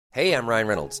Hey, I'm Ryan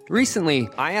Reynolds. Recently,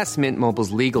 I asked Mint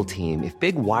Mobile's legal team if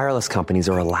big wireless companies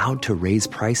are allowed to raise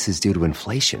prices due to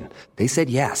inflation. They said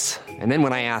yes. And then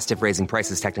when I asked if raising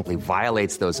prices technically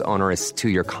violates those onerous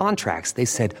two-year contracts, they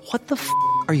said, "What the f***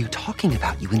 are you talking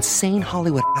about, you insane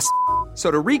Hollywood ass?" So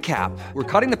to recap, we're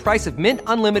cutting the price of Mint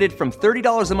Unlimited from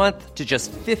 $30 a month to just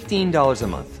 $15 a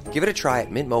month. Give it a try at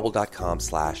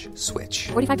mintmobile.com/switch.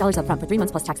 $45 up front for 3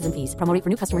 months plus taxes and fees. Promo rate for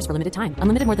new customers for limited time.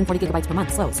 Unlimited more than 40 gigabytes per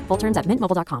month. Slows full terms at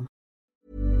mintmobile.com.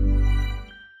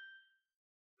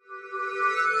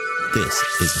 This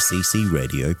is a CC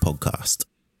Radio podcast.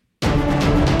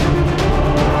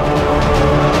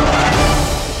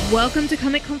 Welcome to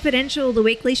Comic Confidential, the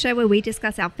weekly show where we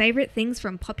discuss our favourite things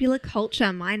from popular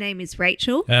culture. My name is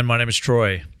Rachel. And my name is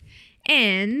Troy.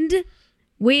 And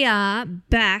we are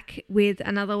back with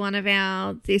another one of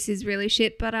our This Is Really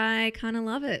Shit, but I kind of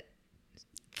love it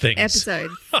Things.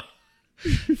 episodes.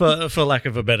 for lack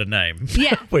of a better name.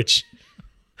 Yeah. Which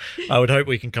I would hope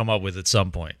we can come up with at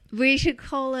some point. We should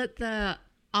call it the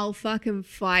I'll Fucking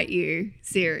Fight You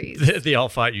series. The I'll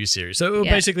Fight You series. So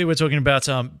Yeah. basically we're talking about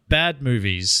bad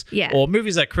movies or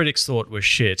movies that critics thought were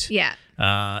shit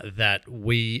that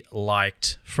we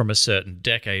liked from a certain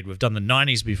decade. We've done the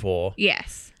 90s before.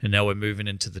 Yes. And now we're moving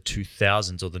into the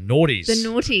 2000s or the noughties. The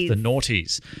noughties. The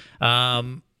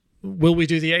noughties. Will we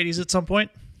do the 80s at some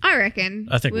point? I reckon.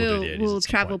 I think we'll do the 80s We'll at some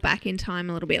travel point. back in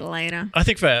time a little bit later. I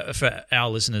think for our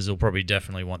listeners, they'll probably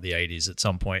definitely want the 80s at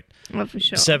some point. Oh, for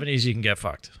sure. 70s, you can get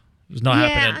fucked. It's not Yeah,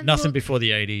 happening. Nothing look, before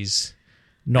the 80s.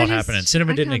 Not happening.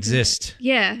 Cinema I didn't can't do it. exist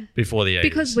Yeah. before the 80s.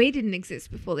 Because we didn't exist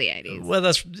before the 80s. Well,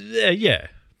 that's... yeah.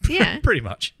 Yeah. Pretty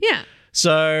much. Yeah.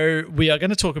 So we are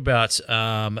going to talk about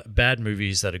bad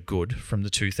movies that are good from the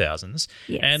 2000s.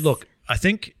 Yes. And look, I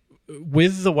think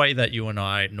with the way that you and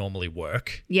I normally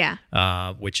work, Yeah.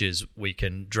 which is we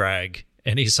can drag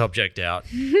any subject out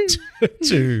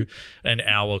to an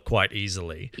hour quite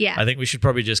easily. Yeah. I think we should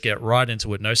probably just get right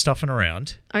into it. No stuffing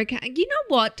around. Okay. You know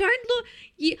what? Don't look.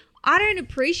 I don't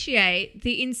appreciate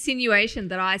the insinuation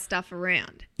that I stuff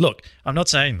around. Look, I'm not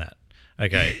saying that.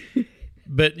 Okay.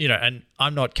 But, and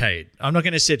I'm not Cade. I'm not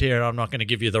going to sit here and I'm not going to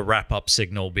give you the wrap-up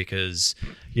signal because,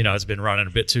 it's been running a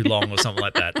bit too long or something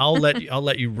like that. I'll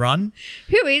let you run.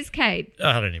 Who is Cade?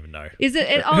 I don't even know. Is it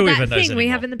Who that even knows thing we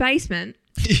anymore? have in the basement?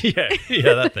 yeah,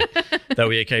 that thing that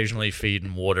we occasionally feed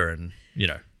and water and,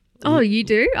 Oh, you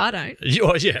do? I don't.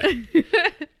 Oh, yeah.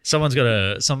 Someone's got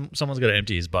to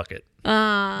empty his bucket.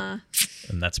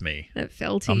 And that's me. That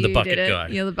fell to I'm you. the bucket did it? guy.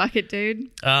 You're the bucket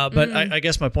dude. But I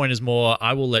guess my point is more,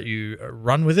 I will let you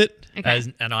run with it, Okay.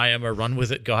 and I am a run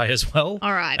with it guy as well.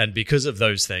 All right. And because of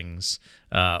those things,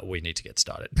 we need to get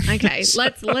started. Okay,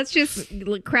 let's just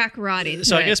crack right into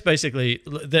So it. I guess basically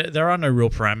there are no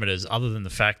real parameters other than the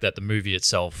fact that the movie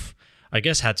itself, I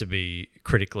guess, had to be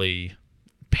critically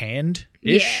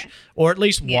panned-ish, Yeah. or at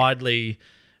least widely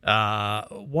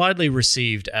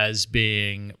received as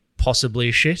being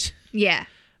possibly shit. Yeah.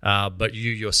 But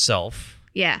you yourself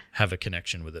Yeah. have a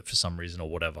connection with it for some reason or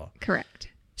whatever. Correct.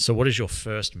 So what is your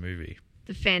first movie?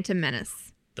 The Phantom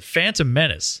Menace. The Phantom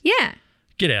Menace. Yeah.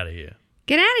 Get out of here.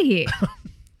 Get out of here.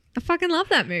 I fucking love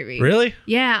that movie. Really?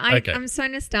 Yeah, Okay. I'm so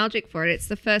nostalgic for it. It's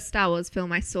the first Star Wars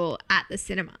film I saw at the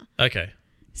cinema. Okay.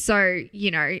 So,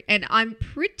 and I'm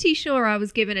pretty sure I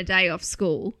was given a day off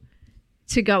school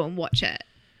to go and watch it.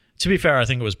 To be fair, I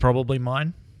think it was probably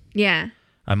mine. Yeah.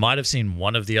 I might have seen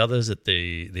one of the others at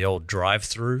the old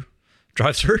drive-through.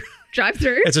 Drive-through?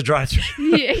 Drive-through? It's a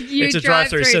drive-through. Yeah, you It's a drive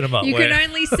drive-through through. cinema You where- can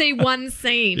only see one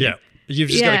scene. Yeah. You've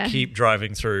just Yeah. got to keep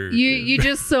driving through. You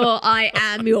just saw I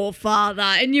Am Your Father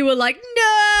and you were like,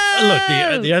 no!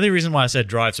 Look, the only reason why I said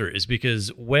drive-through is because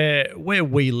where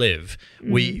we live,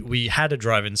 we had a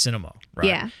drive-in cinema, right?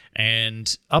 Yeah.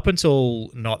 And up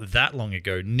until not that long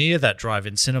ago, near that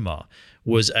drive-in cinema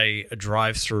was a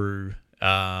drive-through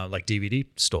like DVD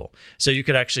store. So you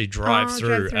could actually drive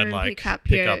through and like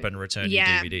pick up and return your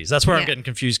DVDs. That's where I'm getting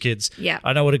confused, kids. Yeah.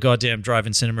 I know what a goddamn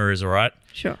drive-in cinema is, all right?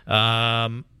 Sure.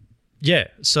 Yeah,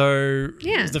 so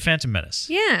Yeah. The Phantom Menace.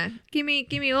 Yeah. Give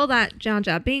me all that Jar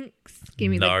Jar Binks. Give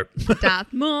me No. the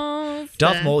Darth Maul.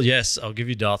 Darth Maul, yes, I'll give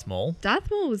you Darth Maul. Darth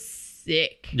Maul was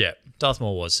sick. Yeah, Darth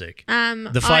Maul was sick.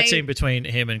 The fight scene between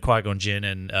him and Qui-Gon Jinn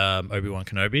and Obi-Wan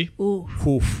Kenobi. Ooh.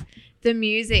 Oof. The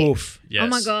music. Oof, yes. Oh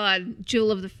my God. Jewel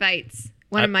of the Fates.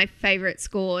 One of my favorite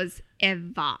scores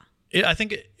ever. I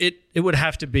think it would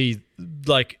have to be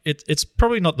like it's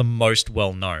probably not the most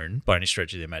well known by any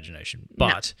stretch of the imagination,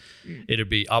 but it'd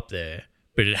be up there.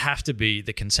 But it'd have to be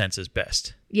the consensus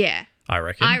best. Yeah. I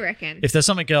reckon. If there's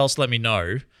something else, let me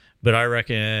know. But I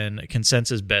reckon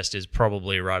consensus best is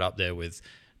probably right up there with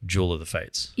Jewel of the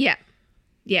Fates. Yeah.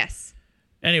 Yes.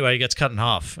 Anyway, he gets cut in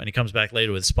half, and he comes back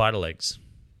later with spider legs.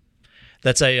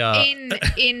 That's a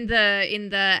in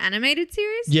the animated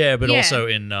series. yeah, but also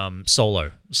in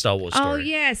Solo, Star Wars story. Oh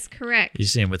yes, correct. You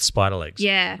see him with spider legs.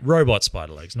 Yeah. Robot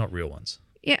spider legs, not real ones.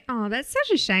 Yeah. Oh, that's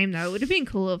such a shame though. It would have been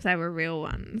cool if they were real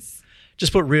ones.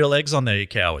 Just put real legs on there, you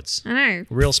cowards. I know.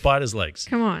 Real spider's legs.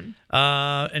 Come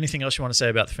on. Anything else you want to say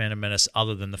about the Phantom Menace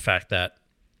other than the fact that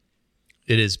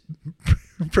it is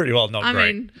pretty well not I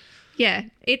great? mean, yeah.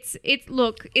 It's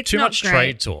Too not much great.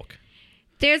 trade talk.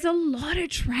 There's a lot of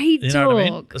trade You talk. know what I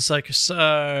mean? It's like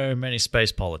so many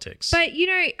space politics. But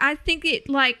I think it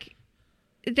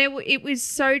was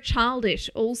so childish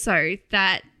also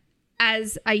that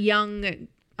as a young,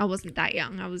 I wasn't that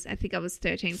young. I think I was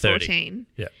 13, 30. 14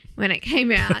 Yeah. when it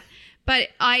came out. But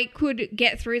I could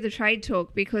get through the trade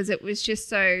talk because it was just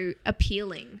so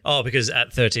appealing. Oh, because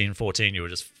at 13, 14, you were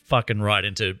just fucking right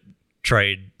into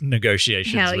trade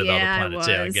negotiations Hell with yeah, other I planets.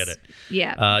 Yeah, I was. get it.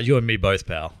 Yeah. You and me both,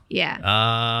 pal.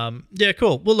 Yeah. Yeah,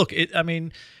 cool. Well, look,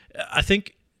 I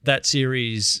think that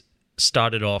series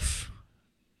started off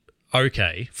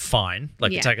okay, fine.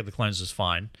 Like Yeah. Attack of the Clones was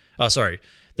fine. Oh, sorry.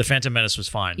 The Phantom Menace was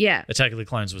fine. Yeah. Attack of the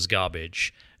Clones was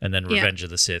garbage. And then Yeah. Revenge of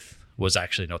the Sith was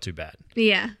actually not too bad.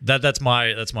 Yeah. That's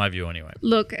my view anyway.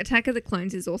 Look, Attack of the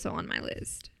Clones is also on my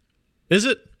list. Is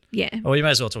it? Yeah. Well, you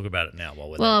may as well talk about it now while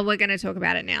we're Well, we're going to talk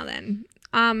about it now then.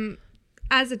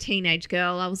 As a teenage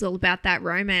girl, I was all about that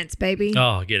romance, baby. there.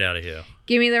 Oh, get out of here.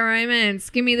 Give me the romance.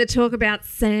 Give me the talk about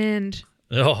sand.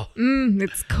 Oh,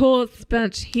 It's coarse,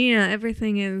 but here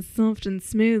everything is soft and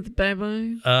smooth,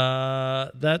 baby.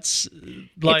 that's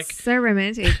like It's so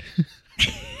romantic.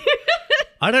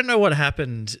 I don't know what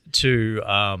happened to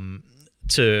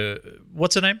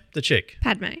what's her name? The chick.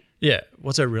 Padme. Yeah,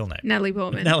 what's her real name? Natalie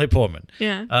Portman. Natalie Portman.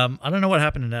 Yeah. I don't know what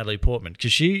happened to Natalie Portman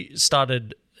because she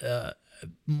started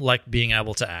like being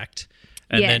able to act,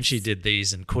 and then Yes. Mm-hmm. she did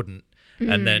these and couldn't,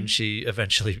 and then she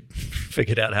eventually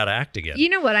figured out how to act again. You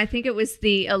know what? I think it was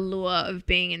the allure of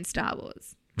being in Star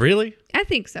Wars. Really? I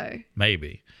think so.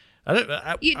 Maybe. I don't.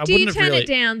 I Do you wouldn't have turn really. it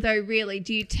down, though, really?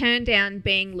 Do you turn down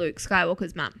being Luke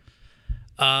Skywalker's mum?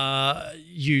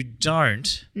 You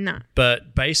don't. No.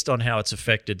 But based on how it's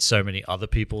affected so many other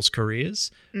people's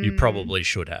careers, you probably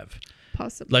should have.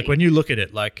 Possibly. Like when you look at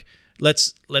it, like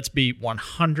let's be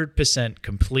 100%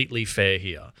 completely fair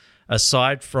here.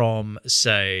 Aside from,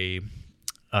 say,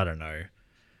 I don't know,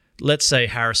 let's say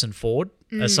Harrison Ford.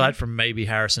 Aside from maybe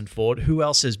Harrison Ford, who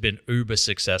else has been uber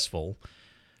successful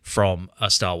from a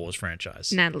Star Wars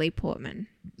franchise? Natalie Portman.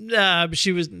 Nah, but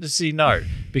she was, no,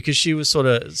 because she was sort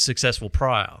of successful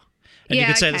prior. And you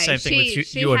could say the same thing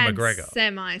with Ewan McGregor.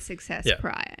 Semi-success Yeah.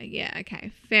 prior. Yeah,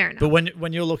 okay. Fair enough. But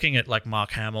when you're looking at like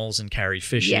Mark Hamill's and Carrie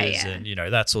Fisher's Yeah.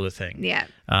 and that sort of thing, yeah.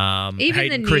 Even Even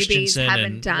Hayden the newbies Christensen haven't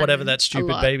and done whatever that a stupid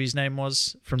lot. baby's name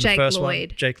was from Jake the first Lloyd.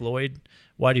 one, Jake Lloyd.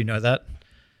 Why do you know that?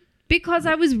 Because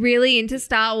I was really into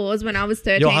Star Wars when I was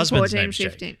 13, Your husband's 14, name's Jake.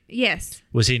 15. Yes.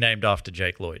 Was he named after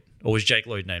Jake Lloyd, or was Jake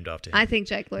Lloyd named after him? I think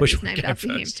Jake Lloyd Which was one named came after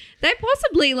him. first? They're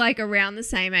possibly like around the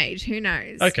same age. Who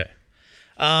knows? Okay.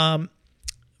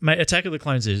 Mate, Attack of the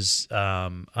Clones is.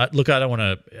 Look, I don't want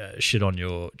to shit on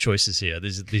your choices here.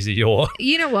 These are your.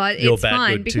 You know what? Your It's bad,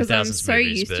 fine good because I'm 2000s so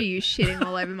movies, used but- to you shitting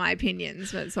all over my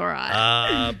opinions, but it's all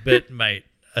right. But mate,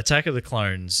 Attack of the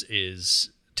Clones is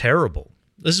terrible.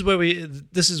 This is where we go. It's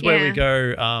This is where we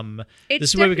go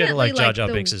to like definitely Jar Jar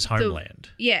the- Binks' homeland.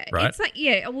 Yeah. Right? It's like,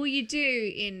 well, you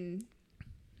do in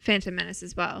Phantom Menace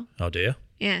as well. Oh dear.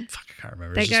 Yeah. Fuck, I can't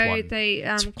remember. They It's just go. one. They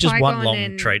just one Qui-Gon long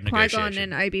and trade Qui-Gon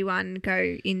negotiation. and Obi-Wan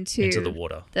go Into the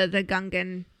water. the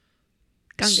Gungan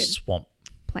Swamp.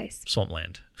 place.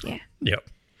 Swampland. Yeah. Yep.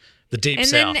 The deep And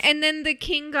south. then the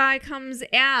king guy comes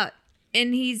out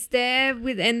and he's there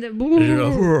with and the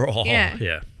Oh, yeah.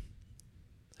 yeah.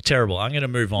 Terrible. I'm going to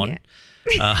move on.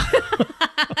 Yeah.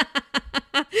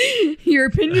 Your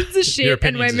opinions are shit, Your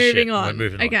and we're opinions are moving shit, on. we're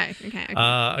moving on. Okay.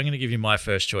 I'm going to give you my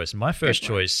first choice. And my first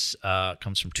choice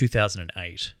comes from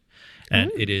 2008.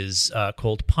 And it is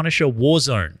called Punisher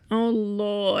Warzone. Oh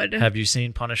Lord. Have you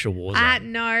seen Punisher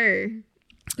Warzone?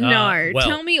 No. well-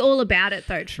 Tell me all about it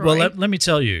though, Troy. Well, let me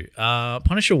tell you,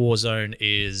 Punisher Warzone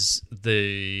is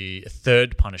the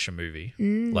third Punisher movie,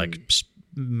 like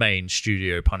main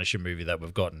studio Punisher movie that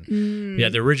we've gotten. We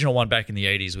had the original one back in the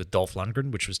 80s with Dolph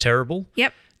Lundgren, which was terrible.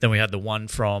 Yep. Then we had the one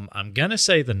from, I'm going to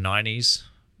say the 90s,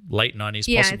 late 90s,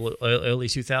 Yeah, possibly early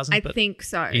 2000s. I but think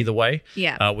so. either way,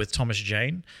 Yeah. with Thomas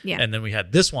Jane. Yeah. And then we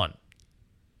had this one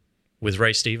with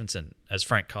Ray Stevenson as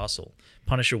Frank Castle,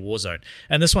 Punisher Warzone.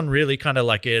 And this one really kind of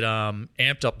like it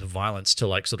amped up the violence to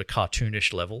like sort of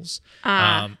cartoonish levels.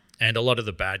 And a lot of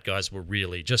the bad guys were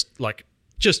really just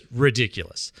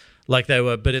ridiculous. Like they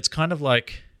were, but it's kind of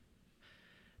like,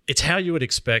 it's how you would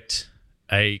expect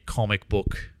a comic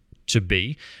book to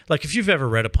be. Like if you've ever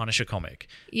read a Punisher comic,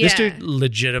 this Yeah. dude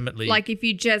legitimately Like if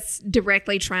you just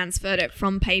directly transferred it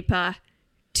from paper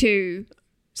to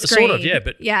screen. sort of, yeah,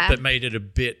 but yeah. but made it a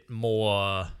bit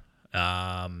more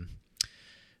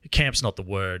camp's not the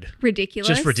word. ridiculous.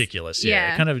 Just ridiculous,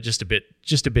 yeah. Kind of just a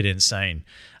bit insane.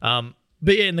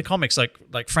 But yeah, in the comics,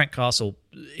 like Frank Castle,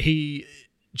 he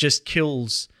just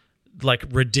kills like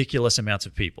ridiculous amounts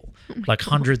of people, like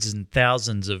hundreds and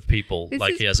thousands of people. This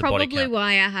like is he has a body probably count.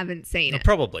 why I haven't seen it.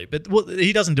 Probably, but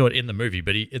he doesn't do it in the movie.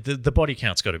 But the body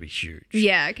count's got to be huge.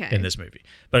 Yeah, okay. In this movie,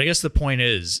 but I guess the point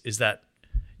is that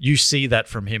you see that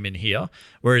from him in here,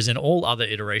 whereas in all other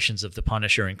iterations of the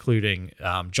Punisher, including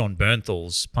John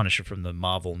Bernthal's Punisher from the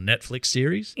Marvel Netflix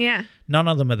series, Yeah. none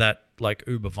of them are that like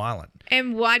uber violent.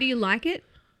 And why do you like it?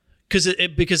 Because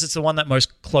it's the one that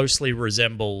most closely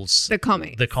resembles The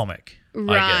comic. The comic, I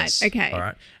Right, guess. okay. All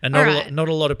right, and All not right. not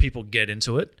a lot of people get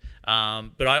into it.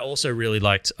 But I also really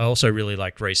liked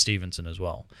Ray Stevenson as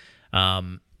well,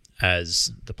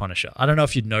 as the Punisher. I don't know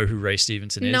if you'd know who Ray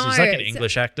Stevenson is. No, He's like an so-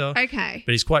 English actor. Okay.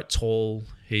 But he's quite tall.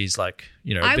 He's like,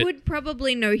 a I bit, would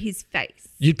probably know his face.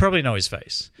 You'd probably know his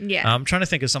face. Yeah. I'm trying to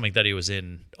think of something that he was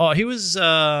in. Oh, he was.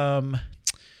 No,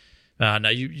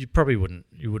 you probably wouldn't.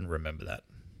 You wouldn't remember that.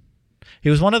 He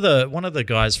was one of the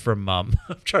guys from. I'm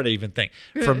trying to even think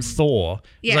from Thor.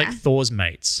 He's Yeah. like Thor's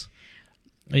mates.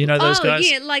 You know those guys.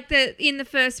 yeah, like in the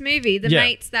first movie, the Yeah.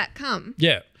 mates that come.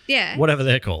 Yeah. Yeah. Whatever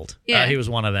they're called. Yeah. He was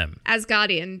one of them.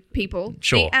 Asgardian people.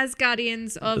 Sure. The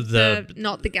Asgardians of The-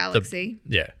 not the galaxy,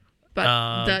 Yeah.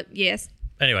 but yes.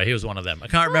 Anyway, he was one of them. I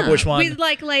can't remember which one. With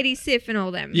like Lady Sif and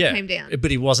all them Yeah. came down.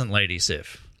 But he wasn't Lady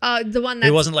Sif. The one that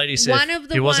He wasn't Lady Sif. One of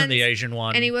the He wasn't ones- the Asian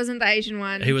one. and he wasn't the Asian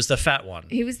one. He was the fat one.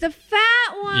 He was the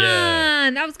fat one.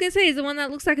 Yeah. I was gonna say he's the one that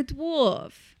looks like a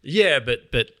dwarf, Yeah, but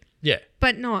yeah,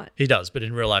 but not. he does. But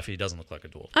in real life, he doesn't look like a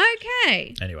dwarf.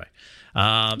 Okay. Anyway,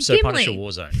 so Gimli. Punisher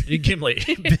Warzone. Gimli.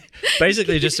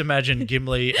 Basically, just imagine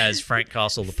Gimli as Frank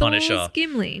Castle, the Punisher. Thor's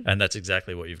Gimli. And that's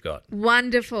exactly what you've got.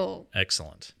 Wonderful.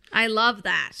 Excellent. I love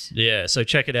that. Yeah, so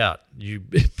check it out. You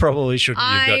probably shouldn't.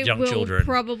 You've got young will children.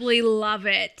 probably love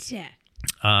it.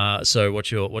 So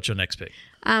what's your next pick?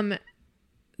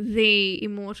 The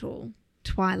Immortal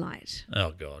Twilight.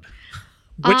 Oh God,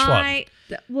 which one?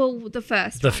 Well, the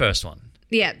first. The one. first one.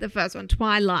 Yeah, the first one.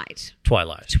 Twilight.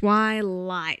 Twilight,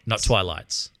 Twilight. not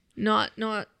Twilights. Not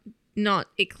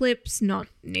Eclipse. Not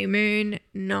New Moon.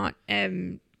 Not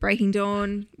Breaking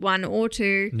Dawn 1 or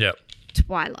 2. Yep,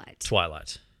 Twilight.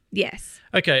 Twilight. Yes.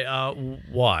 Okay,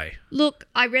 why? Look,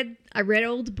 I read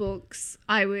all the books.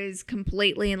 I was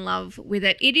completely in love with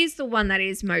it. It is the one that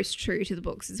is most true to the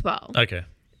books as well. Okay,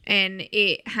 And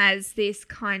it has this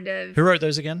kind of who wrote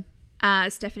those again?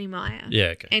 Stephanie Meyer. Yeah,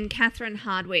 okay. And Catherine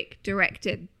Hardwicke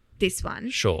directed this one.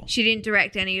 Sure. She didn't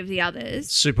direct any of the others.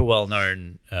 Super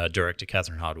well-known director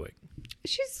Catherine Hardwicke.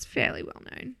 She's fairly well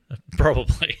known.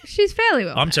 Probably. She's fairly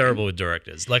well known. I'm terrible with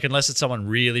directors. Like, unless it's someone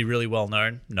really, really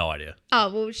well-known, no idea.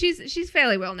 Oh, well, she's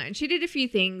fairly well known. She did a few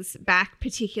things back,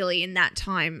 particularly in that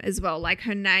time as well. Like,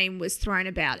 her name was thrown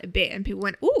about a bit and people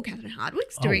went, oh, Catherine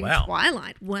Hardwicke's doing wow.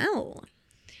 Twilight. Well.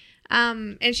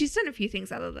 And she's done a few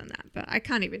things other than that, but I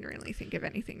can't even really think of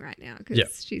anything right now because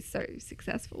Yep. she's so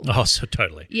successful. Oh, so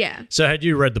totally. Yeah. So had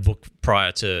you read the book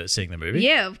prior to seeing the movie?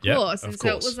 Yeah, of Yep, course. of And so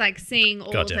it course. was like seeing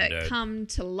all Goddamn of it nerd. come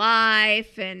to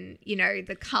life and,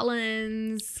 the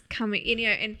Cullens coming in,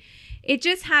 and it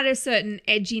just had a certain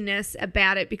edginess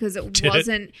about it because it Did it?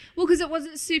 wasn't, because it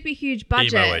wasn't super huge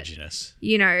budget. Emo edginess.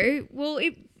 Well,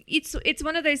 it's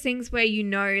one of those things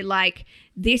where like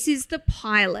this is the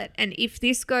pilot, and if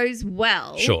this goes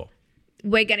well, Sure.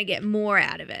 we're going to get more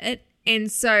out of it.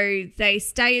 And so they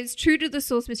stay as true to the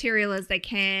source material as they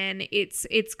can. It's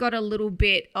got a little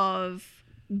bit of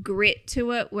grit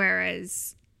to it,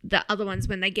 whereas the other ones,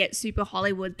 when they get super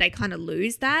Hollywood, they kind of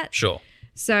lose that. Sure.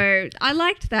 So I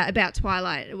liked that about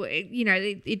Twilight.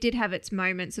 It did have its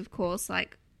moments, of course,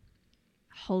 like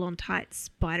Hold On Tight,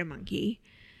 Spider Monkey.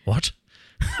 What?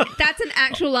 That's an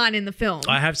actual line in the film.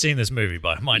 I have seen this movie,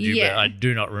 but mind you, but Yeah. I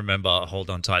do not remember Hold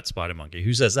On Tight, Spider Monkey.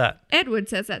 Who says that? Edward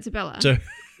says that to Bella. To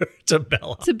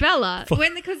Bella. To Bella,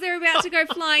 because they're about to go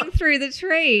flying through the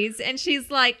trees, and he's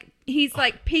like she's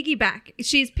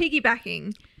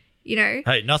piggybacking,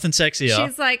 Hey, nothing sexier.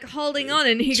 She's like holding on,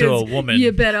 and he To goes, a woman.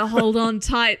 "You better hold on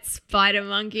tight, Spider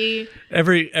Monkey."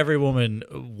 Every woman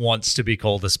wants to be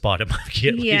called a spider monkey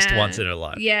at least once in her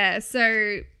life. Yeah,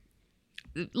 so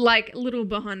like little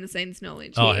behind the scenes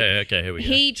knowledge. Oh, here. hey, okay, here we go.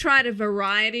 He tried a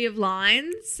variety of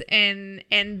lines, and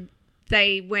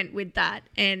they went with that.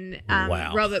 And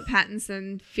Wow. Robert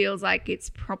Pattinson feels like it's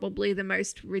probably the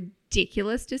most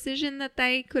ridiculous decision that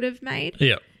they could have made.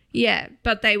 Yeah. Yeah,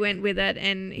 but they went with it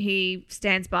and he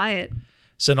stands by it.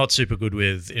 So not super good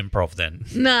with improv then.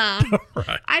 Nah.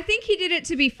 Right. I think he did it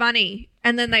to be funny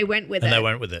and then they went with And it. they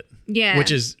went with it. Yeah. Which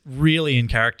is really in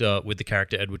character with the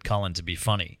character Edward Cullen to be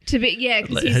funny. To be, yeah,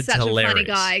 because he's It's such a funny hilarious.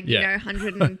 guy, you Yeah. know,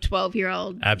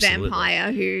 112-year-old Absolutely.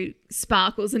 vampire who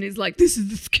sparkles and is like, this is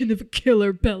the skin of a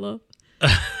killer, Bella.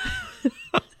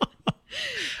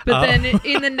 But then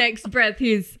in the next breath,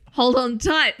 he's, hold on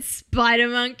tight, spider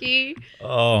monkey.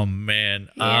 Oh man.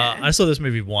 Yeah. I saw this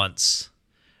movie once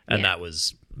and Yeah. that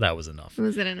was enough.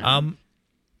 Was it enough?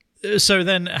 So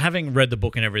then, having read the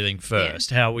book and everything first,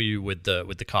 how were you with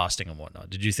the casting and whatnot?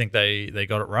 Did you think they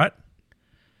got it right?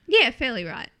 Yeah, fairly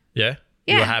right. Yeah?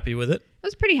 You Yeah. were happy with it? I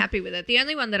was pretty happy with it. The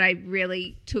only one that I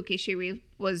really took issue with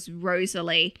was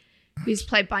Rosalie, who's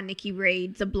played by Nikki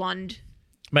Reed, the blonde.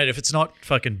 Mate, if it's not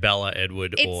fucking Bella,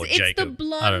 Edward, or It's Jacob, the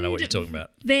blonde I don't know what you're talking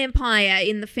about. vampire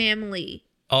in the family.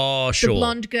 Oh, sure. The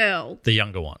blonde girl. The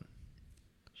younger one.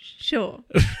 Sure.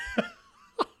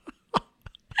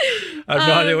 I have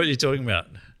no idea what you're talking about.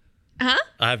 Huh?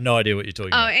 I have no idea what you're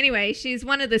talking Oh, about. anyway, she's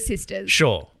one of the sisters.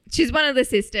 Sure. She's one of the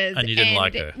sisters. And you didn't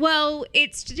like her? Well,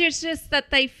 it's just that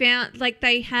they found, like,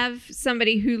 they have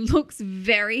somebody who looks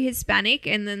very Hispanic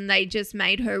and then they just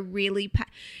made her really,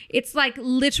 it's like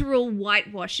literal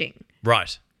whitewashing.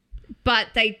 Right. But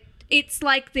it's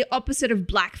like the opposite of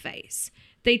blackface.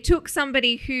 They took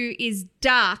somebody who is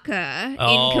darker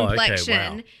Oh, in okay,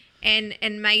 complexion wow.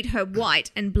 and made her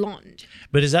white and blonde.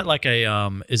 But is that like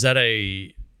is that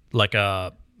a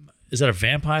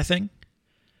vampire thing?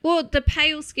 Well, the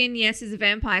pale skin, yes, is a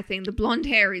vampire thing. The blonde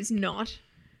hair is not.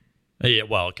 Yeah,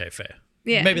 well, okay, fair.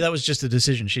 Yeah. Maybe that was just a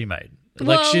decision she made. Like,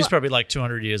 Well, she's probably like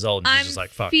 200 years old and I'm she's just like,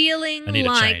 fuck. feeling I need a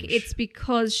like change. it's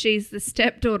because she's the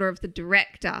stepdaughter of the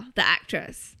director, the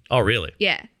actress. Oh, really?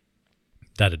 Yeah,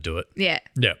 That'd do it. yeah,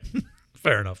 Yeah.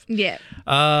 Fair enough. yeah.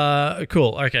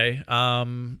 Cool. Okay.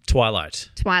 Twilight.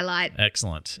 Twilight.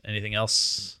 Excellent. Anything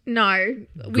else? No,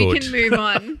 we Good. can move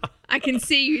on. I can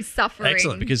see you suffering.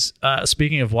 Excellent. Because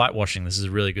speaking of whitewashing, this is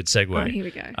a really good segue. Oh, here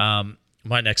we go.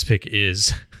 My next pick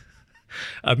is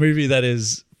a movie that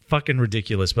is fucking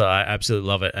ridiculous, but I absolutely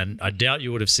love it. And I doubt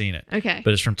you would have seen it. Okay.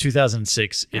 But it's from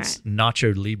 2006. It's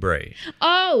Nacho Libre.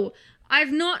 Oh,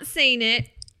 I've not seen it.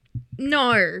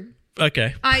 No,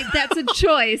 Okay. that's a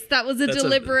choice. That was a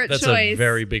deliberate that's choice. a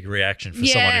very big reaction for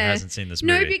someone who hasn't seen this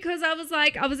movie. No, because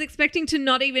I was expecting to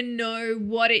not even know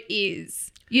what it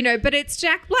is. You know, but it's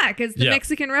Jack Black as the Yeah.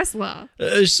 Mexican wrestler.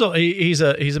 So he's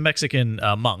a Mexican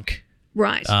monk.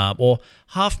 Right. Or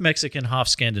half Mexican, half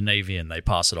Scandinavian, they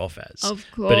pass it off as. Of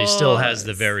But he still has the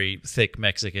course. very thick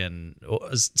Mexican or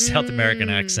South American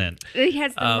accent. He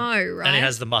has the mo, right? And he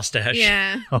has the mustache.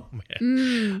 Yeah. Oh,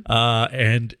 man.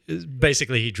 And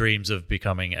basically he dreams of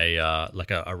becoming a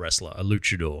wrestler, a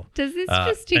luchador. Does this and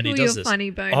just he tickle does your this. funny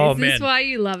bone? Oh, Is this man. why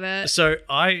you love it? So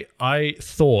I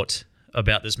thought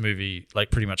about this movie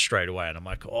like pretty much straight away. And I'm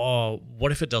like, oh,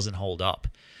 what if it doesn't hold up?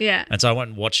 Yeah. And so I went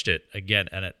and watched it again,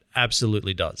 and it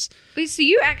absolutely does. Wait, so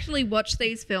you actually watch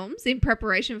these films in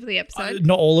preparation for the episode?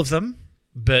 Not all of them,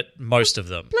 but most of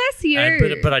them. Bless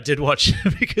you. But I did watch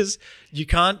because you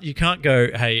can't go,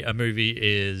 hey, a movie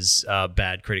is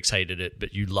bad, critics hated it,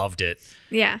 but you loved it.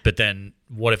 Yeah. But then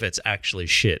what if it's actually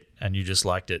shit and you just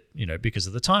liked it, because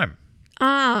of the time?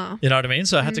 Ah. You know what I mean?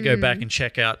 So I had to go back and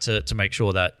check out to make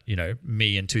sure that,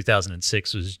 me in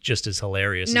 2006 was just as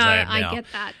hilarious No, as I am I now. get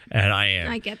that. And I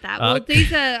am. I get that. Well,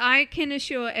 I can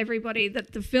assure everybody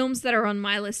that the films that are on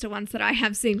my list are ones that I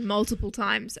have seen multiple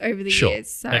times over the Sure.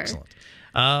 years. So. Excellent.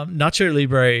 Nacho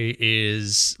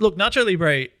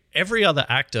Libre, every other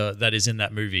actor that is in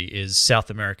that movie is South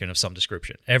American of some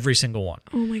description. Every single one.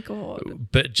 Oh my God.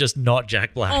 But just not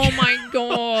Jack Black. Oh my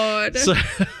God.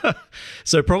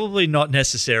 So probably not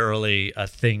necessarily a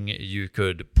thing you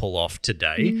could pull off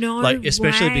today. No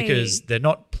especially way. because they're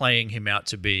not playing him out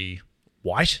to be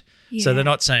white. So Yeah. they're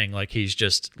not saying like he's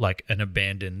just like an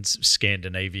abandoned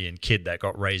Scandinavian kid that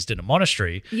got raised in a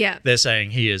monastery. Yeah. They're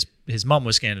saying his mum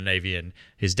was Scandinavian,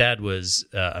 his dad was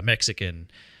a Mexican,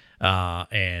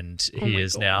 and he my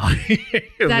is God. now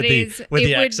That with is- the it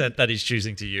would- accent that he's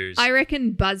choosing to use. I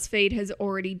reckon BuzzFeed has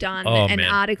already done Oh, an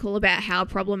man. article about how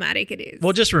problematic it is.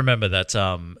 Well, just remember that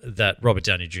that Robert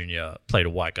Downey Jr. played a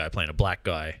white guy playing a black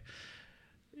guy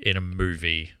in a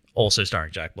movie also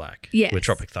starring Jack Black Yes. with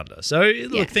Tropic Thunder. So Yeah.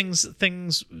 look, things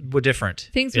were different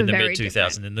Things in were the very mid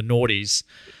 2000s in the noughties.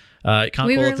 You can't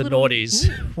We call were it the a little-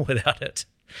 noughties without it.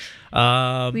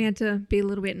 We had to be a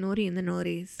little bit naughty in the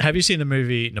noughties. Have you seen the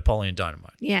movie Napoleon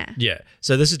Dynamite? Yeah. Yeah.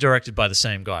 So this is directed by the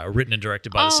same guy, or written and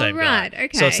directed by the same right. guy.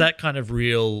 Okay. So it's that kind of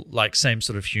real, like, same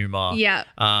sort of humor. Yeah.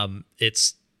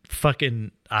 It's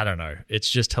fucking, I don't know. It's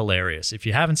just hilarious. If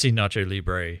you haven't seen Nacho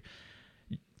Libre,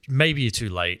 maybe you're too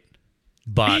late,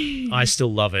 but I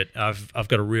still love it. I've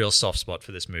got a real soft spot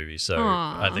for this movie, so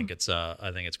Aw. I think it's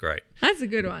great. That's a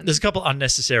good one. There's a couple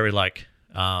unnecessary like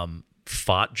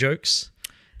fart jokes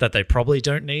that they probably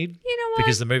don't need. You know what?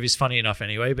 Because the movie's funny enough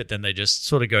anyway, but then they just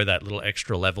sort of go that little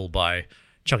extra level by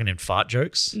chucking in fart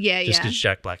jokes. Yeah, just yeah. because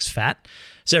Jack Black's fat.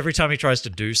 So every time he tries to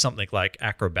do something like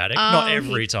acrobatic, not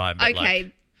every time, but okay.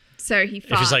 like So he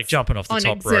farts if he's like jumping off the on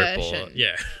top rope exertion. or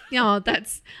yeah. Oh,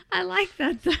 I like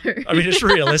that though. I mean, it's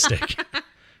realistic.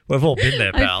 We've all been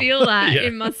there, pal. I feel that Yeah.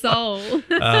 in my soul.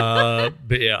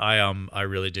 But yeah, I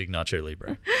really dig Nacho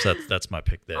Libre. So that's my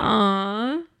pick there.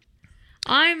 Aww.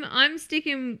 I'm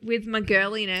sticking with my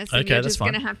girliness, and Okay, you're that's just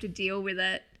fine. gonna have to deal with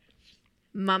it.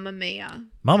 Mamma Mia.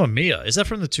 Mamma Mia, is that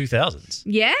from the 2000s?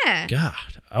 Yeah. God,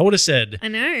 I would have said I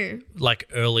know. like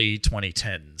early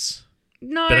 2010s.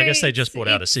 No, But I guess they just brought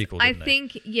out a it's- sequel, I didn't they?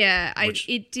 think, yeah, Which-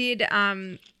 it did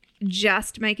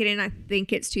just make it in. I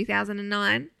think it's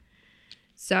 2009.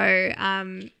 So,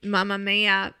 Mamma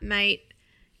Mia, mate,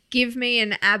 give me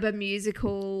an ABBA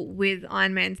musical with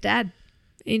Iron Man's dad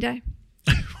any day.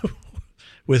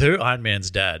 With who? Iron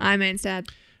Man's dad. Iron Man's dad.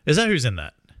 Is that who's in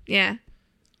that? Yeah.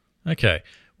 Okay.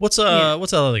 What's that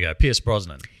other guy? Pierce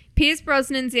Brosnan. Pierce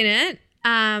Brosnan's in it.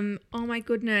 Oh my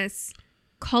goodness.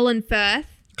 Colin Firth.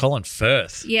 Colin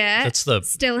Firth. Yeah. That's the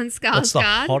Stellan that's the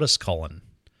Skarsgård. hottest Colin.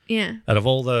 Yeah. Out of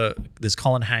all there's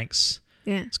Colin Hanks,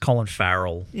 Yeah. there's Colin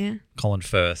Farrell, Yeah. Colin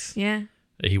Firth. Yeah.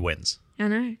 He wins. I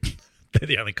know. They're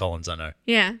the only Collins I know.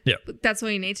 Yeah. Yeah. But that's all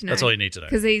you need to know. That's all you need to know.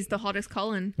 Because he's the hottest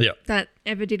Colin Yeah. that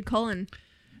ever did Colin.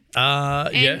 Yeah.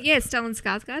 And yeah, Stellan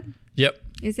Skarsgård Yep.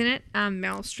 is in it.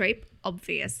 Meryl Streep,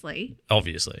 obviously.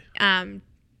 Obviously.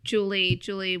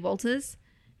 Julie Walters,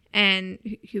 and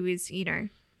who is,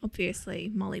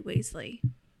 obviously Molly Weasley.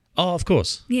 Oh, of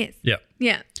course. Yes. Yeah.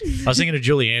 Yeah. I was thinking of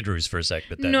Julie Andrews for a sec,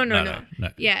 but then, No. no.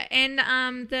 Yeah, and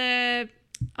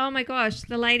oh my gosh,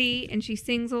 the lady, and she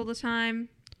sings all the time.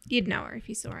 You'd know her if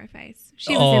you saw her face.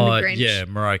 She was in The Grinch. Yeah,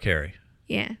 Mariah Carey.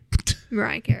 Yeah.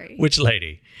 Mariah Carey. Which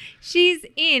lady? She's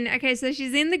in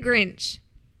The Grinch.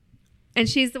 And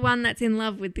she's the one that's in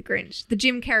love with the Grinch, the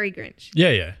Jim Carrey Grinch.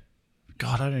 Yeah.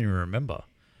 God, I don't even remember.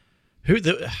 Who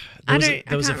there was a I can't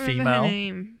remember female her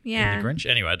name. Yeah. in the Grinch.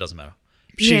 Anyway, it doesn't matter.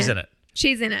 She's Yeah. in it.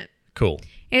 She's in it. Cool.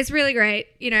 It's really great.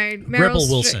 Meryl Rebel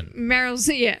Wilson. Meryl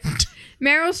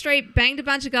Streep banged a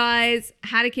bunch of guys,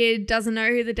 had a kid, doesn't know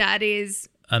who the dad is,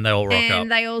 And they all rock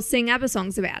and up. they all sing ABBA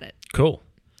songs about it. Cool.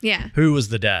 Yeah. Who was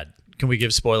the dad? Can we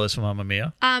give spoilers for Mamma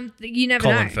Mia? You never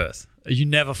Colin know. Firth. You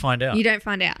never find out. You don't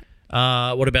find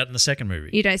out. What about in the second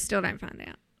movie? Still don't find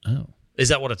out. Oh. Is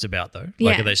that what it's about, though?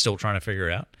 Like, Yeah. are they still trying to figure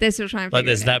it out? They're still trying to Like, figure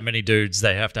there's it that out. many dudes,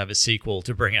 they have to have a sequel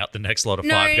to bring out the next lot of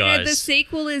No, five guys. no, the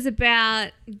sequel is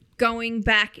about going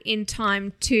back in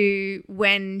time to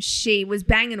when she was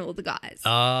banging all the guys.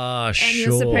 Sure. And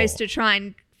you're supposed to try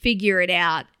and figure it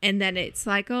out. And then it's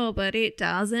like, oh, but it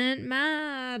doesn't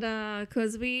matter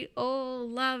because we all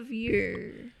love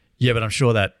you. Yeah, but I'm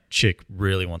sure that chick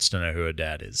really wants to know who her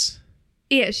dad is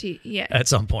Yeah. at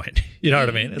some point. You know what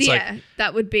I mean? It's like,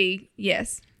 that would be,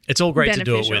 yes. it's all great to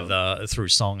do it beneficial. with through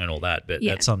song and all that, but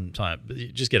Yeah. at some time, you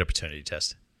just get a paternity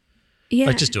test. Yeah.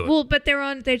 Like, just do it. Well, but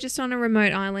they're just on a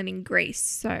remote island in Greece.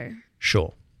 So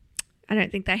Sure. I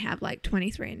don't think they have like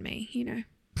 23andMe,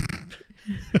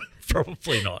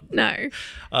 Probably not. No.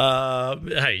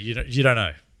 Hey, you don't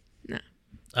know.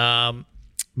 No.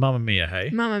 Mamma Mia, hey?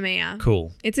 Mamma Mia.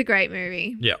 Cool. It's a great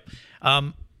movie. Yeah.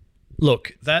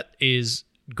 Look, that is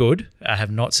good. I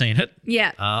have not seen it.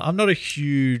 Yeah. I'm not a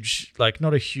huge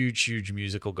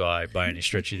musical guy by any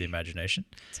stretch of the imagination.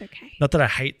 It's okay. Not that I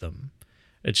hate them.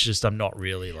 It's just I'm not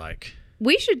really like.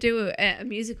 We should do a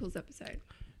musicals episode.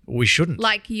 We shouldn't.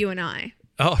 Like you and I.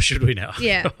 Oh, should we now?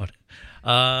 Yeah. God.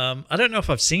 I don't know if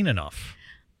I've seen enough.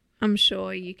 I'm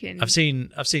sure you can. I've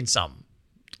seen some.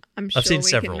 I'm sure I've seen we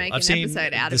several. can make I've an seen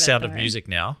episode out The of it. Sound of though. Music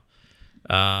now.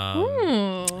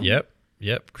 Ooh.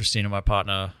 Yep. Christina, my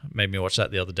partner, made me watch that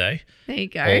the other day. There you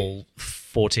go. All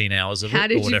 14 hours of How it,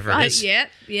 did or whatever you find? it is.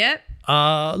 Yep.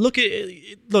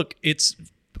 Look, it's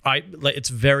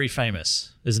very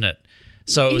famous, isn't it?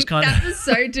 So it was kind that of was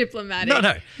so diplomatic.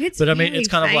 No. It's But I mean, very it's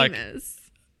kind of like- famous.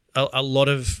 a lot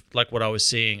of like what I was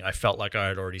seeing, I felt like I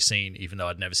had already seen, even though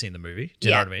I'd never seen the movie. Do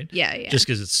you know what I mean? Yeah. Just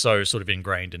because it's so sort of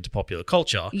ingrained into popular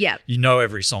culture. Yeah. You know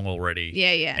every song already.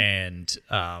 Yeah. And,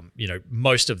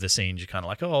 most of the scenes you're kind of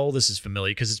like, oh, this is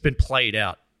familiar because it's been played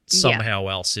out somehow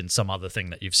else in some other thing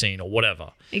that you've seen or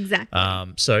whatever. Exactly.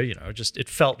 So, it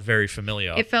felt very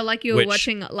familiar. It felt like you were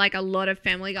watching like a lot of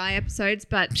Family Guy episodes,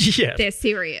 but they're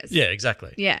serious. Yeah,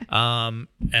 exactly. Yeah. And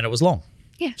it was long.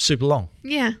 Yeah. Super long.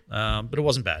 Yeah. But it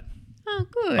wasn't bad. Oh,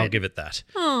 good. I'll give it that.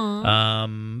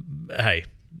 Aww. Hey,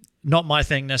 not my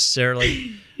thing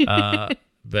necessarily,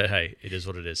 but hey, it is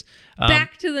what it is.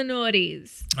 Back to the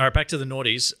naughties. All right, back to the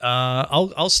naughties.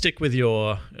 I'll stick with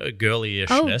your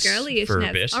girly-ishness for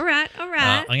a bit. All right.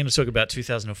 I'm going to talk about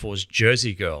 2004's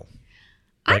Jersey Girl.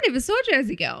 I never saw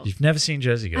Jersey Girl. You've never seen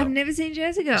Jersey Girl? I've never seen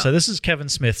Jersey Girl. So this is Kevin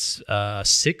Smith's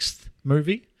sixth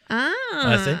movie.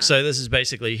 I think so. This is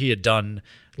basically he had done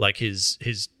like his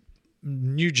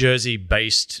New Jersey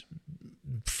based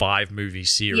 5-movie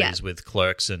series with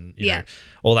Clerks and you know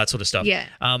all that sort of stuff. Yeah.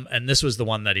 And this was the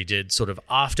one that he did sort of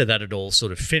after that had all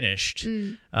sort of finished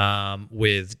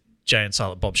with Jay and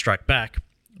Silent Bob Strike Back,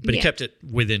 but he kept it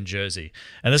within Jersey.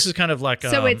 And this is kind of like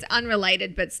so it's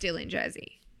unrelated but still in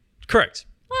Jersey. Correct.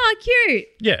 Oh, cute.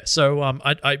 Yeah. So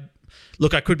I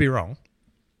look, I could be wrong.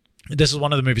 This is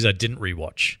one of the movies I didn't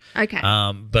rewatch. Okay.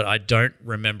 But I don't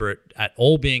remember it at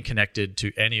all being connected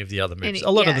to any of the other movies.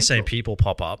 A lot of the same people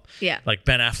pop up. Yeah. Like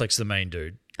Ben Affleck's the main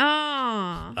dude.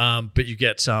 Oh. But you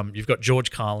get you've got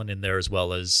George Carlin in there as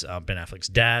well as Ben Affleck's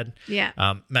dad. Yeah.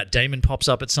 Matt Damon pops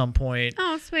up at some point.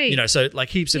 Oh, sweet. So like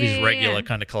heaps of his regular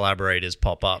kind of collaborators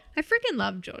pop up. I freaking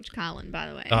love George Carlin, by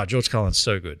the way. Oh, George Carlin's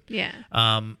so good. Yeah.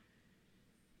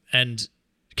 And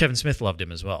Kevin Smith loved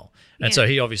him as well. And so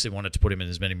he obviously wanted to put him in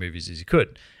as many movies as he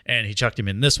could. And he chucked him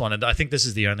in this one. And I think this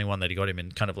is the only one that he got him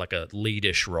in kind of like a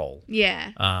lead-ish role.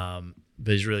 Yeah.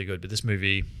 But he's really good. But this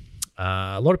movie,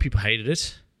 a lot of people hated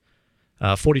it.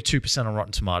 42% on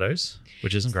Rotten Tomatoes,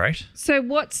 which isn't great. So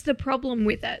what's the problem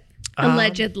with it,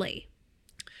 allegedly?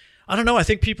 I don't know. I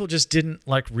think people just didn't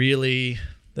they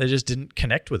just didn't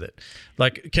connect with it.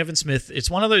 Like Kevin Smith, it's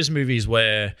one of those movies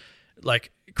where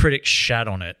like critics shat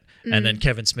on it. And then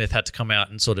Kevin Smith had to come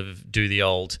out and sort of do the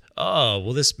old, oh,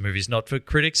 well, this movie's not for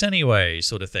critics anyway,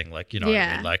 sort of thing. Like, what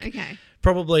I mean? Like,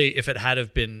 probably if it had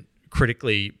have been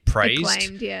critically praised,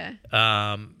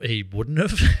 acclaimed, he wouldn't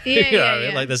have.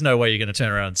 Yeah. Like, there's no way you're going to turn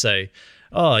around and say,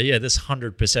 oh, yeah, this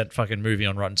 100% fucking movie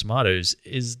on Rotten Tomatoes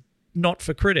is not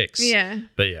for critics. Yeah.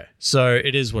 But yeah, so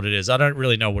it is what it is. I don't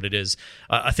really know what it is.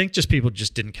 I think just people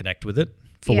just didn't connect with it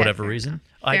for whatever reason.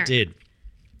 I did.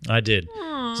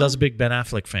 Aww. So I was a big Ben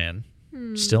Affleck fan.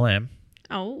 Still am.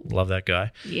 Oh. Love that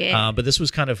guy. Yeah. But this was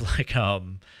kind of like, I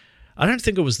don't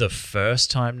think it was the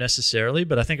first time necessarily,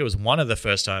 but I think it was one of the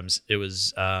first times it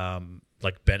was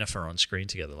like Bennifer on screen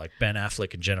together, like Ben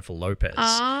Affleck and Jennifer Lopez.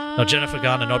 Not Jennifer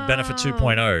Garner, not Bennifer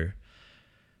 2.0.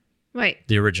 Wait.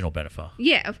 The original Bennifer.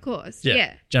 Yeah, of course.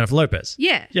 Yeah. Jennifer Lopez.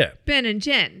 Yeah. Yeah. Ben and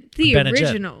Jen. The Ben and Jen.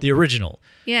 original. The original.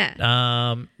 Yeah.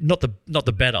 Not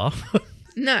the better.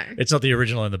 No. It's not the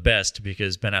original and the best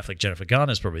because Ben Affleck, Jennifer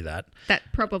Garner is probably that. That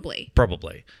probably.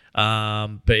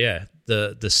 But yeah,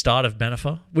 the start of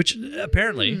Bennifer, which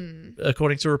apparently,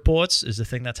 according to reports, is the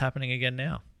thing that's happening again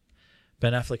now.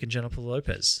 Ben Affleck and Jennifer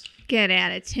Lopez Get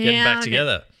out of town. getting back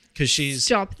together because she's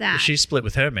Stop that. She's split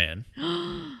with her man,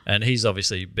 and he's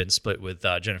obviously been split with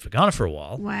Jennifer Garner for a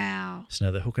while. Wow. So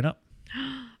now they're hooking up.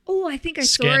 Oh, I think I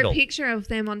Scandal. saw a picture of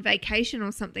them on vacation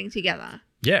or something together.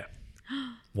 Yeah,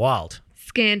 wild.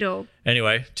 Scandal.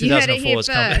 Anyway, You heard it 2004 here is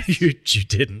coming. first. You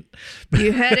didn't.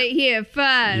 You heard it here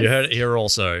first. You heard it here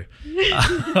also.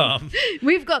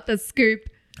 We've got the scoop.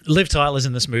 Liv Tyler's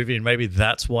in this movie, and maybe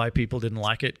that's why people didn't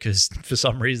like it, because for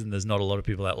some reason there's not a lot of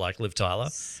people that like Liv Tyler.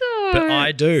 So But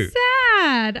I do.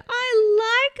 sad.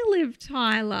 I like Liv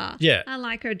Tyler. Yeah. I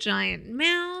like her giant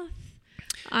mouth.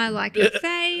 I like her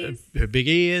face. Her big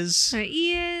ears. Her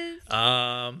ears.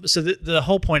 So the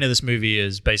whole point of this movie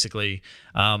is basically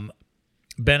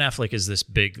Ben Affleck is this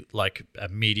big, like, a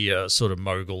media sort of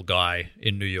mogul guy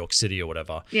in New York City or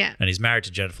whatever. Yeah. And he's married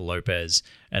to Jennifer Lopez,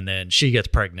 and then she gets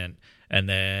pregnant, and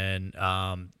then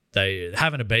they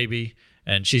having a baby,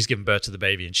 and she's giving birth to the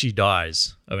baby, and she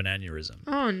dies of an aneurysm.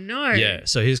 Oh, no. Yeah,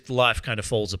 so his life kind of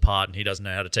falls apart, and he doesn't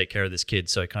know how to take care of this kid,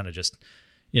 so he kind of just,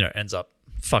 ends up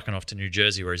fucking off to New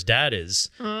Jersey where his dad is.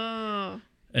 Oh.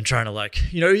 And trying to, like,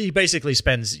 he basically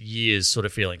spends years sort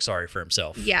of feeling sorry for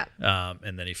himself. Yeah.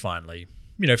 And then he finally,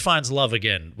 finds love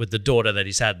again with the daughter that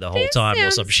he's had the whole time or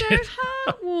some shit. So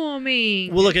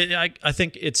heartwarming. Well, look, I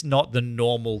think it's not the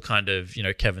normal kind of,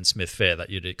 Kevin Smith fare that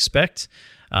you'd expect.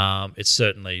 It's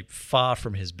certainly far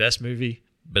from his best movie,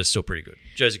 but it's still pretty good.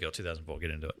 Jersey Girl 2004.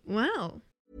 Get into it. Wow.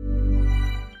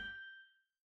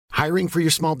 Hiring for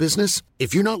your small business?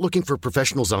 If you're not looking for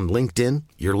professionals on LinkedIn,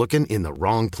 you're looking in the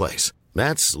wrong place.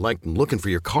 That's like looking for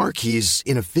your car keys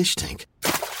in a fish tank.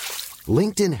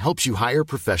 LinkedIn helps you hire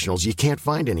professionals you can't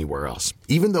find anywhere else,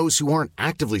 even those who aren't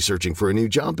actively searching for a new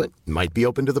job but might be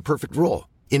open to the perfect role.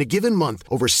 In a given month,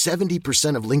 over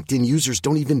 70% of LinkedIn users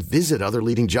don't even visit other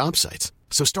leading job sites.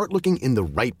 So start looking in the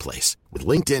right place. With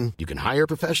LinkedIn, you can hire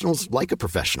professionals like a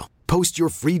professional. Post your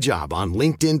free job on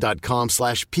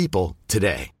linkedin.com/people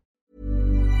today.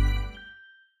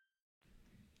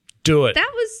 Do it.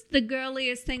 That was the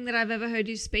girliest thing that I've ever heard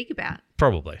you speak about.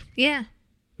 Probably. Yeah.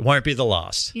 It won't be the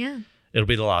last. Yeah. It'll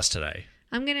be the last today.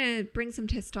 I'm going to bring some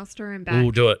testosterone back.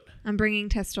 We'll do it. I'm bringing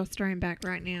testosterone back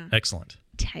right now. Excellent.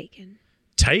 Taken.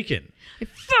 Taken. I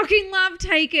fucking love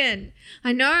Taken.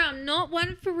 I know I'm not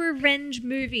one for revenge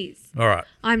movies. All right.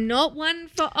 I'm not one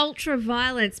for ultra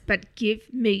violence, but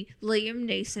give me Liam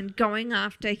Neeson going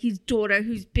after his daughter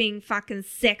who's being fucking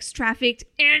sex trafficked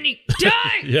any day.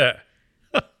 Yeah.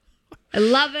 I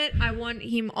love it. I want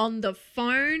him on the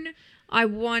phone. I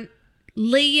want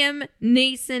Liam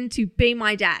Neeson to be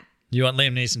my dad. You want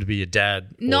Liam Neeson to be your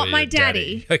dad? Not or my your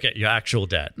daddy. Okay, your actual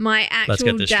dad. My Let's get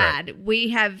actual this dad.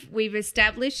 straight. We've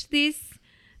established this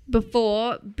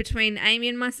before between Amy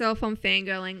and myself on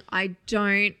Fangirling. I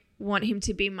don't want him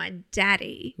to be my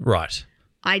daddy. Right.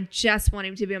 I just want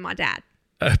him to be my dad.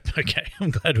 Okay, I'm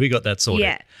glad we got that sorted.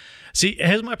 Yeah. See,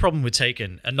 here's my problem with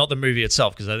Taken, and not the movie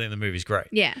itself, because I think the movie's great.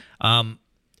 Yeah.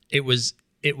 It was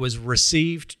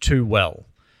received too well,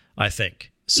 I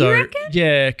think. So You reckon?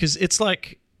 yeah, because it's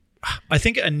like, I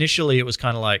think initially it was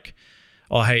kind of like,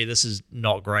 oh hey, this is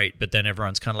not great, but then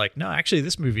everyone's kind of like, no, actually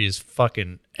this movie is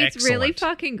fucking It's excellent. really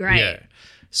fucking great. Yeah.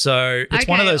 So it's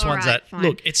one of Okay, those ones alright, that, fine.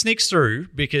 look, it sneaks through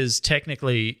because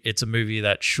technically it's a movie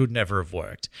that should never have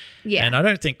worked. Yeah. And I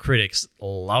don't think critics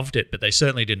loved it, but they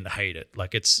certainly didn't hate it.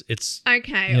 Like it's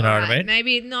Okay. You know all what I right. mean?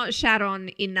 Maybe not shat on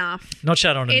enough. not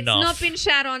shat on It's enough. not been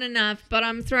shat on enough, but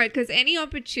I'm throwing because any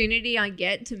opportunity I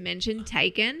get to mention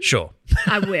Taken, Sure.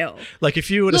 I will. Like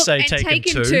if you were to Look, say and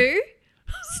Taken 2. 2,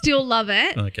 still love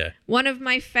it. Okay. One of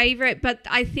my favorite, but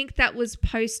I think that was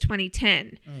post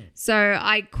 2010, so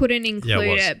I couldn't include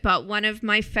was. it. But one of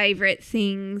my favorite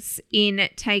things in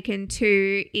Taken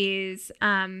 2 is,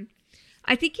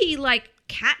 I think he like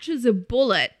catches a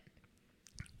bullet,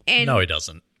 and No, he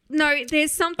doesn't. no,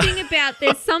 there's something about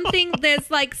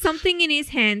there's like something in his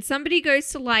hand. Somebody goes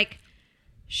to like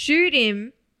shoot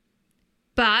him,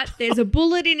 but there's a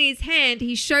bullet in his hand.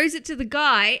 He shows it to the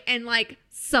guy and like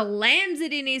slams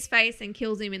it in his face and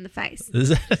kills him in the face. Is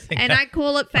that a thing? And I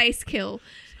call it face kill.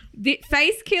 The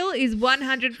face kill is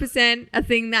 100% a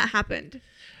thing that happened.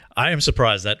 I am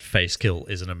surprised that Face Kill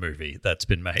isn't a movie that's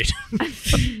been made.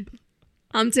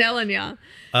 I'm telling you.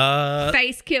 Uh,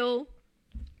 Face kill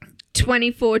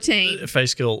 2014.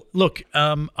 Face Kill. Look,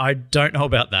 I don't know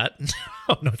about that.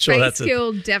 I'm not sure Face that's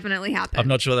kill definitely happened. I'm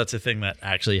not sure that's a thing that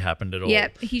actually happened at all.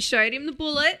 Yep. He showed him the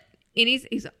bullet. He's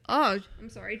like, oh, I'm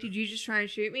sorry. Did you just try and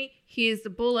shoot me? Here's the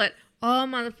bullet. Oh,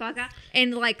 motherfucker.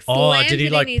 And like slams did he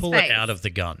it like in his pull face. it out of the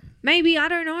gun? Maybe. I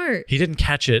don't know. He didn't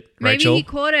catch it, Maybe Rachel. he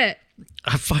caught it.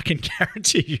 I fucking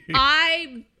guarantee you.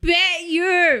 I bet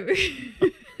you.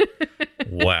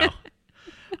 Wow.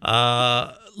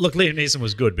 Look, Liam Neeson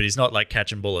was good, but he's not like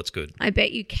catching bullets good. I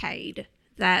bet you Cade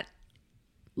that,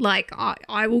 like,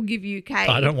 I will give you Cade.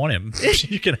 I don't want him.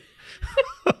 You can.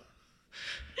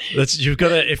 You've got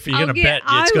to. If you're going to bet,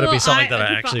 it's got to be something that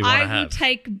I actually want to I will have.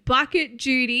 take bucket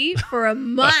duty for a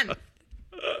month.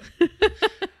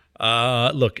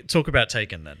 Look, talk about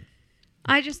Taken then.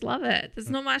 I just love it. There's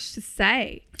not much to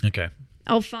say. Okay.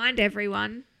 I'll find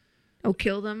everyone. I'll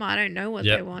kill them. I don't know what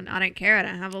Yep. they want. I don't care. I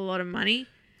don't have a lot of money.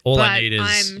 All but I need is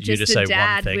I'm you just to say a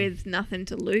dad one thing. with nothing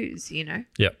to lose, you know?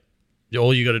 Yep.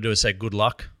 All you got to do is say good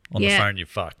luck on the Yeah. phone. You're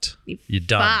fucked. You're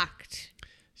done. fucked.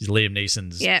 He's Liam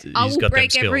Neeson's. Yeah. He's I will got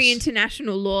break them every skills.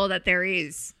 international law that there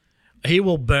is. He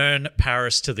will burn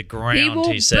Paris to the ground. He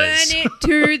will says. burn it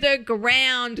to the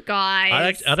ground,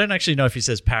 guys. I don't actually know if he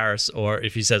says Paris or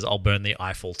if he says I'll burn the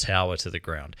Eiffel Tower to the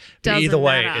ground. But Doesn't either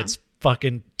way, matter. it's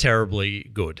fucking terribly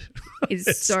good.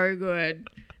 It's so good.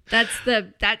 That's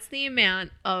the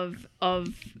amount of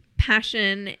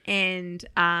passion and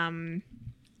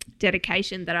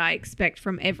dedication that I expect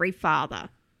from every father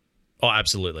Oh,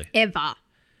 absolutely. ever.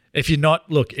 If you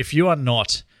are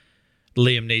not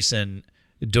Liam Neeson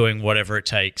doing whatever it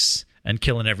takes and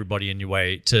killing everybody in your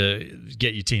way to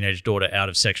get your teenage daughter out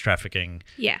of sex trafficking,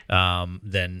 Yeah.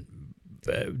 then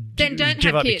Then don't give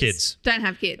have up kids. your kids. Don't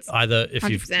have kids. Either if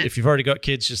 100%. you've already got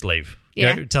kids, just leave.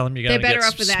 Yeah. Tell them you're They're going to better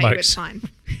get off without you. It's smokes.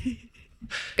 fine.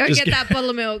 Go Just get that bottle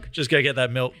of milk. Just go get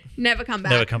that milk. Never come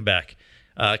back. Never come back.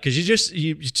 Because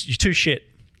you're too shit.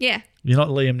 Yeah, You're not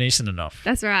Liam Neeson enough.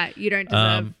 that's right. You don't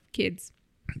deserve kids.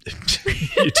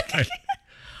 You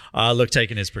don't. Look,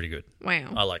 Taken is pretty good. I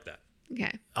Wow. like that.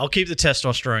 Okay. I'll keep the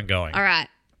testosterone going. All right.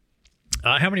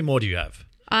 How many more do you have?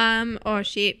 Oh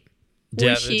shit. Do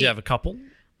you Oh, have, do shit. you have a couple?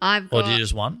 I've Or got. do you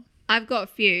just one? I've got a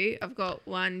few. I've got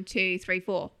 1, 2, 3,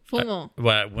 4. 4 more.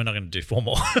 Well, we're not going to do 4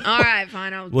 more. All right,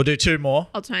 fine. We'll do 2 more.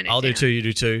 I'll tone it I'll do down. 2, you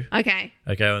do 2. Okay.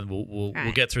 Okay, and we'll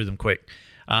Right. get through them quick.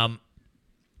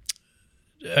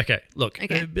 Okay, look.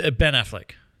 Okay. Ben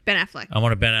Affleck. Ben Affleck. I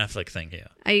want a Ben Affleck thing here.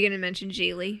 Are you going to mention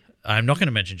Geely? I'm not going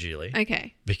to mention Geely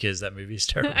Okay. because that movie is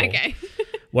terrible. Okay.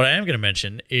 What I am going to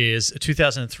mention is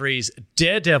 2003's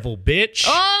Daredevil, bitch.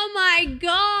 Oh my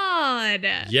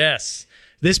god. Yes.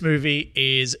 This movie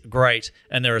is great,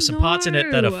 and there are some parts in it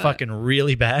that are No. fucking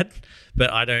really bad,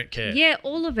 but I don't care. Yeah,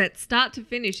 all of it, start to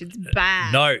finish, it's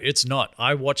bad. No, it's not.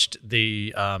 I watched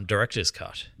the director's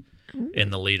cut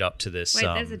in the lead up to this. Wait,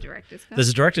 there's a director's cut. There's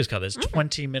a director's cut. There's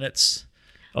 20 minutes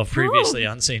of previously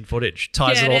unseen footage.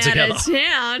 Ties Get it all out together. of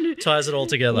town. Ties it all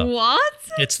together. What?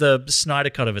 It's the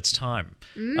Snyder cut of its time.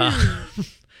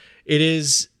 It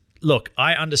is. Look,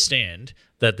 I understand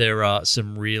that there are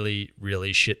some really,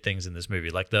 really shit things in this movie,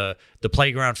 like the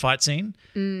playground fight scene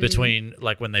between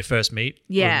like when they first meet,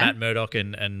 Yeah. with Matt Murdock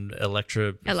and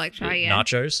Elektra, yeah.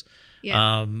 Nachos,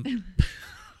 Yeah.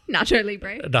 Nacho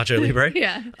Libre. Nacho Libre,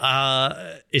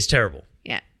 Yeah. is terrible.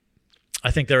 Yeah. I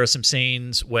think there are some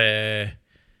scenes where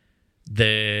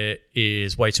there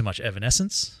is way too much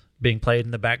Evanescence being played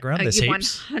in the background. There's you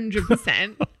heaps.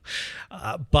 100%.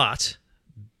 But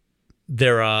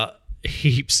there are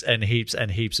heaps and heaps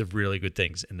and heaps of really good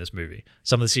things in this movie.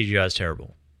 Some of the CGI is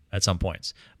terrible at some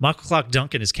points. Michael Clark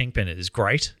Duncan as Kingpin is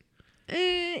great.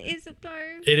 Is it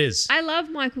though? It is. I love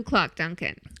Michael Clark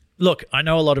Duncan. Look, I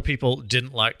know a lot of people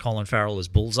didn't like Colin Farrell as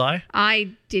Bullseye,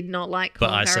 I did not like but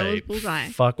Colin I Farrell say as Bullseye.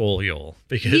 fuck all y'all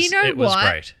because You know it was what?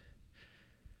 great.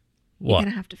 You're What?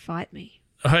 going to have to fight me.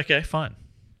 Okay, fine.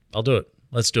 I'll do it.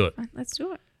 Let's do it. Fine, let's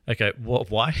do it. Okay,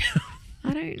 why?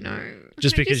 I don't know.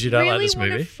 Just I because you don't like really this movie?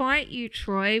 want to fight you,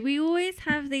 Troy. We always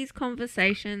have these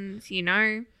conversations, you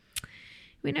know.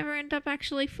 We never end up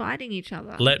actually fighting each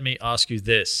other. Let me ask you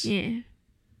this. yeah.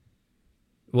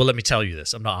 Well, let me tell you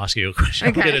this. I'm not asking you a question.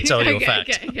 I'm going to tell you a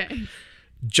fact. Okay.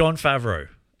 John Favreau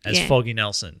as Yeah. Foggy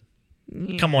Nelson.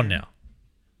 Come on now.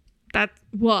 That's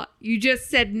what? You just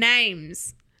said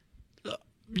names.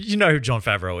 You know who John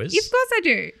Favreau is. Of course I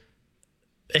do.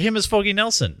 Him as Foggy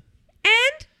Nelson.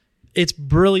 And? It's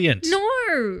brilliant.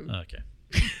 No. Okay.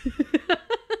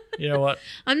 You know what?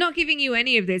 I'm not giving you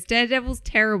any of this. Daredevil's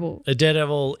terrible. A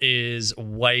Daredevil is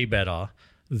way better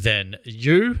than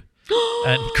you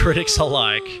and critics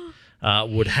alike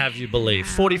would have you believe.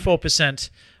 44%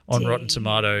 on Rotten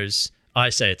Tomatoes. I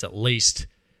say it's at least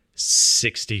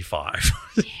 65.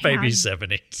 Maybe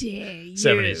 70. Dare you.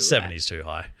 70 is too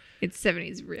high. It's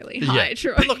 70s really high,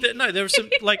 Troy. But look, no, there are some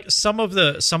like some of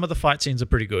the fight scenes are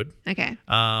pretty good. Okay.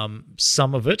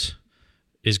 Some of it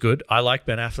is good. I like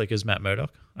Ben Affleck as Matt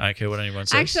Murdock. I don't care what anyone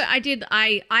says. Actually,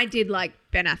 I did like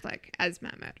Ben Affleck as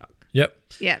Matt Murdock. Yep.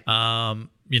 Yeah.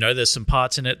 You know, there's some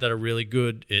parts in it that are really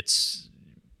good. It's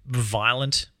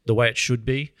violent the way it should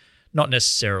be. Not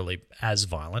necessarily as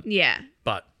violent, Yeah.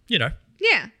 but, you know,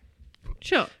 Yeah.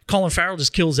 Sure. Colin Farrell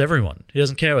just kills everyone. He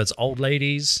doesn't care. It's old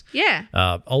ladies, Yeah.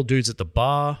 old dudes at the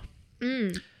bar,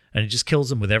 and he just kills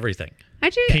them with everything. I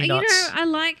do. Peanuts. You know, I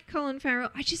like Colin Farrell.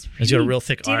 I just really He's got a real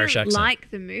thick didn't Irish accent. like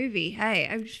the movie. Hey,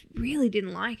 I just really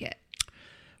didn't like it.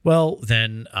 Well,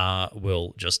 then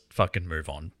we'll just fucking move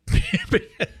on.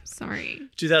 Sorry.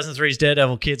 2003's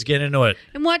Daredevil, kids, get into it.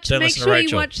 And Don't make listen to sure you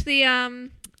Rachel. watch the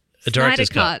The Snyder director's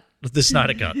cut. The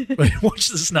Snyder cut. Watch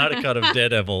the Snyder cut of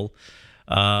Daredevil.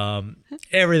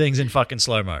 Everything's in fucking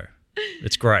slow-mo.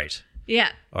 It's great. Yeah.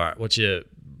 All right, what's your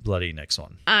bloody next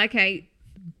one? Okay.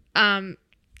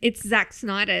 It's Zack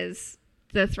Snyder's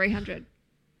The 300.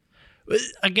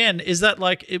 Again, is that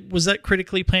like was that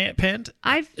critically panned?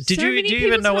 Do you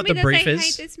even know what the brief they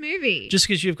is? hate this movie. Just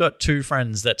because you've got two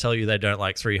friends that tell you they don't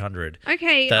like 300,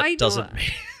 okay, that I doesn't know.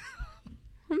 mean.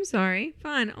 I'm sorry.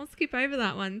 Fine, I'll skip over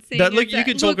that one. No, look, you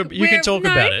can talk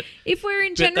about it. If we're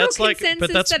in But general that's like- but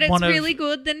consensus that's that it's one of- really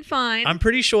good, then fine. I'm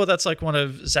pretty sure that's like one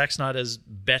of Zack Snyder's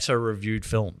better reviewed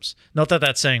films. Not that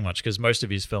that's saying much because most of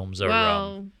his films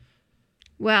are.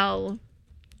 Well,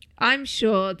 I'm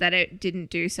sure that it didn't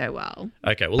do so well.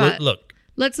 Okay, well, But- look.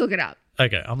 Let's look it up.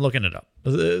 Okay, I'm looking it up.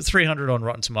 300 on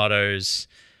Rotten Tomatoes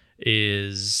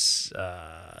is,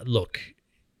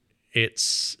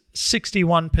 it's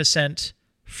 61%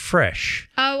 fresh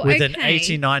Oh, with an okay.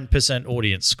 89%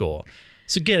 audience score.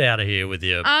 So get out of here with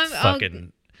your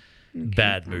fucking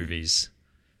bad fine. movies.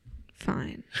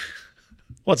 Fine.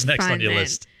 What's next Fine, on your then.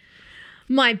 list?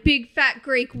 My Big Fat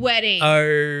Greek Wedding.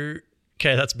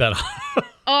 Okay, that's better.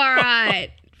 All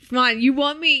right. Fine. You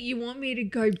want me to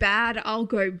go bad? I'll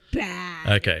go bad.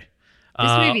 Okay.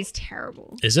 This movie's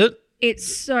terrible. Is it?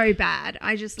 It's so bad.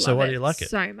 I just love So why it do you like it?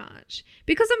 so much.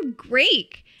 Because I'm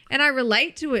Greek and I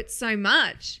relate to it so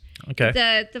much. Okay.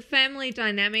 The family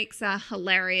dynamics are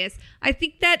hilarious. I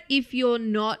think that if you're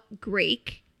not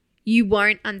Greek, you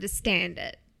won't understand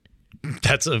it.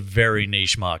 That's a very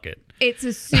niche market. It's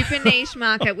a super niche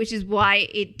market, which is why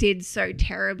it did so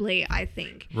terribly, I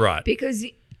think. Right. Because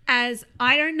as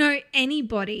I don't know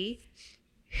anybody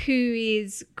who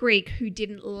is Greek who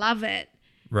didn't love it.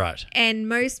 Right. And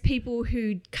most people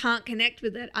who can't connect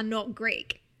with it are not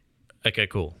Greek. Okay,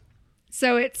 cool.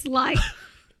 So it's like,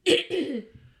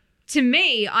 to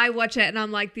me, I watch it and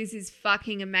I'm like, this is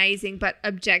fucking amazing. But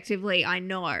objectively, I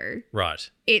know Right.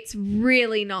 it's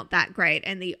really not that great.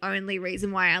 And the only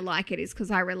reason why I like it is because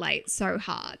I relate so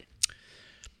hard.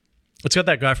 It's got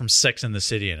that guy from Sex and the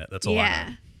City in it. That's all I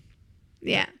know.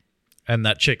 Yeah. And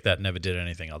that chick that never did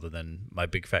anything other than My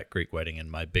Big Fat Greek Wedding and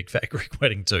My Big Fat Greek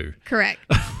Wedding 2. Correct.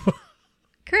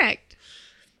 Correct.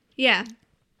 Yeah.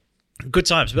 Good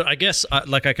times, but I guess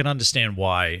I can understand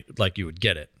why you would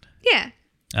get it. Yeah.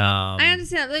 I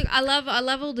understand. Look, I love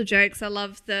all the jokes. I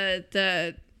love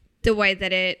the way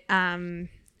that it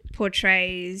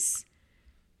portrays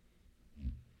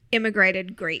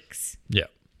immigrated Greeks. Yeah.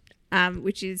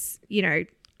 Which is,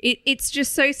 it's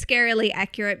just so scarily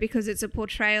accurate because it's a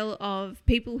portrayal of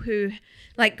people who,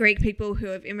 like Greek people who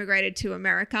have immigrated to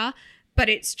America, but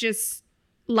it's just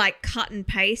like cut and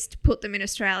paste, put them in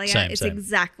Australia. Same.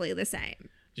 Exactly the same.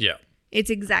 Yeah. It's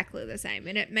exactly the same.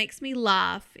 And it makes me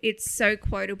laugh. It's so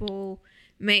quotable.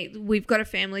 We've got a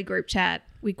family group chat.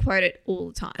 We quote it all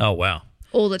the time. Oh, wow.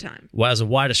 All the time. Well, as a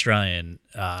white Australian,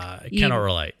 cannot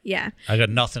relate. Yeah. I got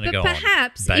nothing to But go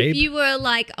perhaps on. Babe? if you were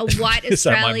like a white Is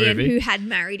that my Australian movie? who had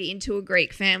married into a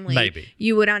Greek family, Maybe.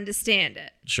 you would understand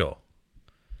it. Sure.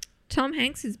 Tom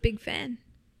Hanks is a big fan.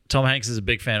 Tom Hanks is a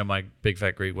big fan of My Big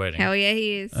Fat Greek Wedding. Hell yeah,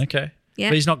 he is. Okay. Yeah.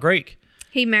 But he's not Greek.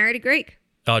 He married a Greek.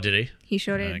 Oh, did he? He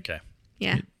sure did. Okay.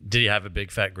 Yeah. Did he have a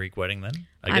big fat Greek wedding then?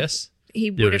 I guess. He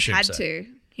You would have assume had so. to.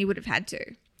 He would have had to.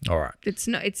 All right. It's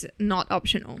not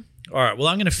optional. All right. Well,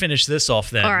 I'm going to finish this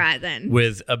off then. All right, then.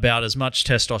 With about as much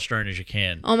testosterone as you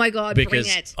can. Oh my God, Because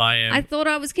bring it. I thought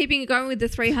I was keeping it going with the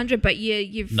 300, but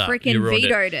you No, freaking you ruined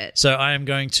vetoed it. So I am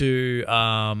going to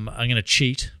I'm going to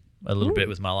cheat a little bit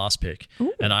with my last pick,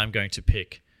 and I'm going to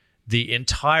pick the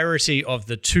entirety of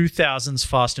the 2000s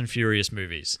Fast and Furious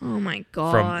movies. Oh my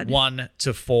God. From 1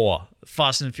 to 4.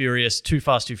 Fast and Furious, Too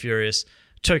Fast, Too Furious,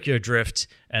 Tokyo Drift,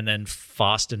 and then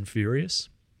Fast and Furious.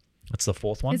 That's the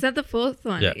fourth one. Is that the fourth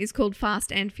one? Yeah. It's called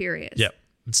Fast and Furious. Yep.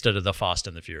 Instead of the Fast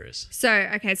and the Furious. So,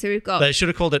 okay, so we've got They should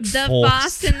have called it The Fourth-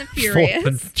 Fast and the Furious. Fourth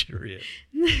and Furious.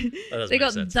 That doesn't they make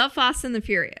got sense. The Fast and the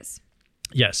Furious.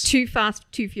 Yes. Too Fast,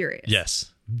 Too Furious.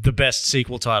 Yes. The best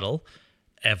sequel title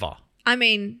ever. I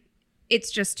mean,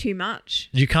 it's just too much.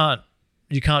 You can't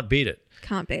beat it.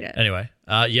 Can't beat it. Anyway,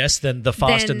 yes, then the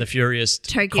Fast Then and the Furious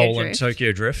Tokyo Drift.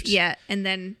 Tokyo Drift. Yeah, and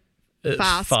then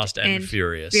Fast and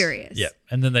Furious. Furious. Yeah.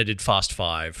 And then they did Fast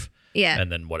 5. Yeah.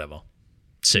 And then whatever.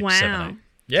 6, Wow. 7, 8.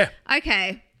 Yeah.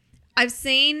 Okay. I've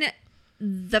seen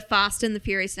The Fast and the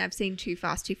Furious and I've seen Too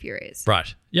Fast, Too Furious.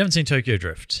 Right. You haven't seen Tokyo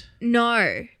Drift.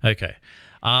 No. Okay.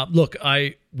 Look,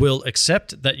 I will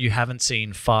accept that you haven't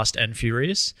seen Fast and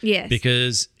Furious. Yes.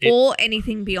 Because Or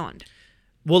anything beyond.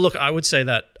 well, look, I would say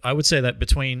that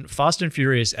between Fast and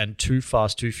Furious and Too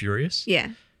Fast, Too Furious, Yeah.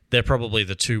 they're probably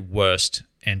the two worst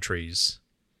entries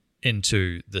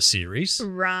into the series out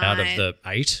of Right. the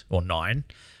 8 or 9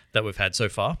 that we've had so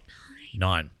far.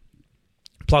 9.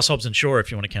 Plus Hobbs and Shaw, if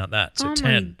you want to count that. So oh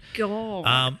 10. my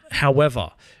God.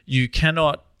 However, you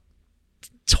cannot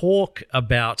talk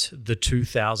about the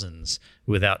 2000s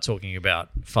without talking about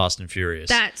Fast and Furious.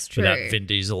 That's true. Without Vin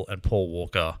Diesel and Paul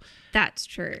Walker. That's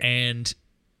true. And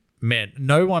man,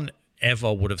 no one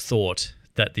ever would have thought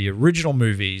that the original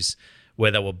movies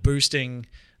where they were boosting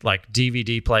like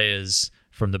DVD players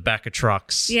from the back of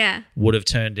trucks Yeah. would have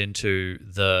turned into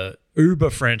the Uber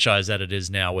franchise that it is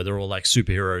now, where they're all like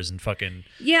superheroes and fucking...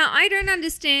 Yeah, I don't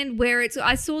understand where it's...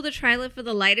 I saw the trailer for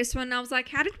the latest one and I was like,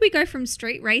 how did we go from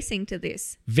street racing to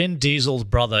this? Vin Diesel's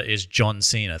brother is John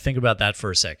Cena. Think about that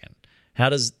for a second. How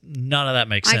does none of that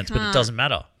make I sense? But it can't. doesn't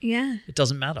matter. Yeah, It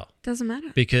doesn't matter doesn't matter.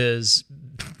 because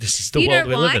this is the You world know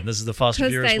we why? live in. This is the Fast and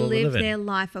Because Furious they world we live live their in.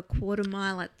 life a quarter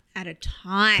mile at a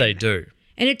time. They do.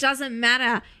 And it doesn't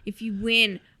matter if you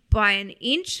win by an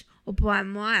inch or by a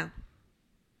mile.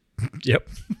 Yep,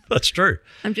 that's true.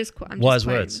 I'm just Wise quoting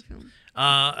words. the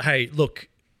film. Hey, look,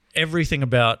 everything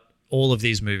about all of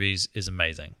these movies is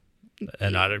amazing.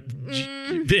 And I don't...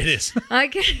 It is.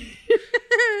 Okay.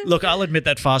 Look, I'll admit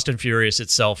that Fast and Furious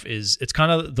itself it's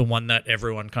kind of the one that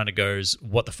everyone kind of goes,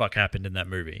 what the fuck happened in that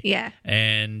movie? Yeah.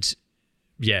 And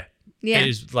yeah. Yeah. It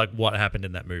is like what happened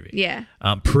in that movie. Yeah.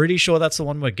 I'm pretty sure that's the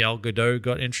one where Gal Gadot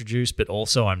got introduced, but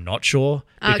also I'm not sure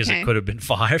because Okay. it could have been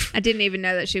 5. I didn't even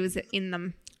know that she was in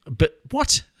them. But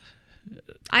what?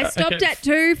 I stopped okay. at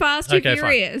 2 Fast and Okay, fine.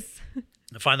 Furious.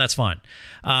 Fine, that's fine.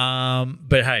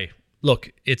 But hey,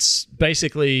 look, it's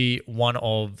basically one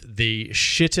of the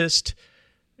shittest,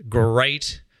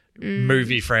 great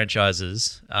movie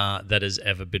franchises that has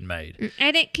ever been made.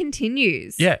 And it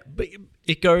continues. Yeah, but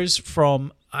it goes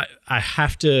from I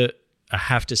have to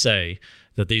say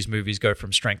that these movies go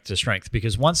from strength to strength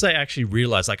because once they actually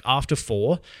realize, like after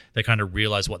 4, they kind of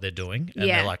realize what they're doing and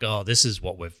Yeah. they're like, oh, this is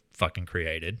what we've fucking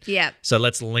created. Yeah. So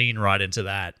let's lean right into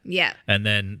that. Yeah. And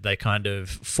then they kind of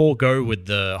forego with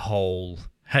the whole,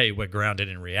 hey, we're grounded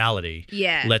in reality.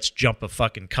 Yeah. Let's jump a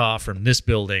fucking car from this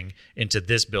building into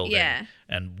this building. Yeah.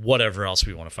 And whatever else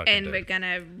we want to fucking And do. we're going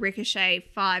to ricochet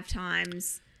 5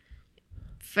 times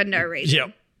for no reason.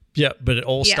 Yep. Yep. But it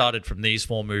all Yeah. started from these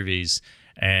 4 movies,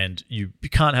 and you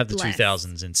can't have the Less.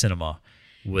 2000s in cinema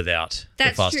without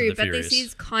That's the Fast true, and the but Furious. this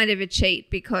is kind of a cheat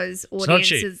because not a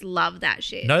cheat. audiences love that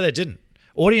shit. No, they didn't.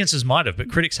 Audiences might have, but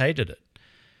critics hated it.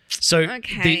 So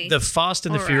Okay. the Fast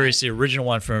and the All Furious, right. the original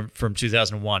one from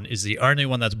 2001, is the only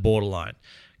one that's borderline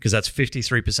because that's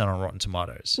 53% on Rotten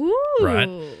Tomatoes. Ooh. Right?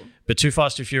 But Too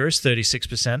Fast, Too Furious,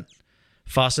 36%.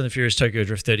 Fast and the Furious Tokyo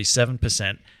Drift,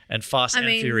 37%. And Fast and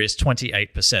mean, Furious,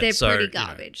 28%. They're So, pretty you know,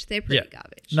 garbage. They're pretty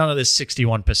garbage. None of this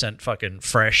 61% fucking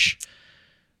fresh,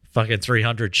 fucking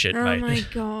 300 shit, Oh mate. my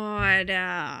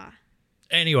God.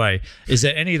 Anyway, is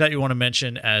there any that you want to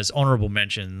mention as honorable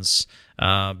mentions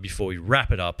before we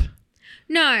wrap it up?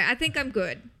 No, I think I'm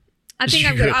good. I think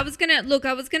I'm good. I was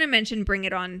gonna mention Bring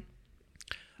It On.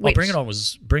 Oh, Bring It On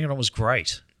was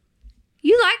great.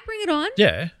 You like Bring It On?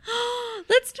 Yeah.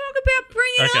 Let's talk about Bring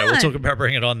It Okay, On. we'll talk about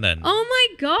Bring It On then. Oh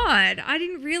my God. I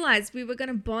didn't realize we were going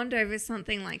to bond over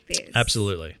something like this.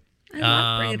 Absolutely. I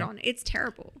love Bring It On. It's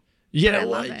terrible. Yeah, I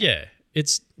love it. yeah.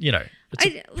 It's, it's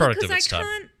a product of its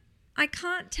time. I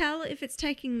can't tell if it's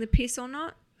taking the piss or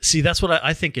not. See, that's what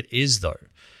I think it is, though.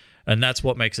 And that's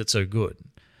what makes it so good.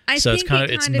 I So think it's kind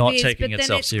of it's not is, taking but itself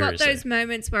then it's seriously. got those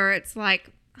moments where it's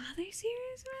like, are they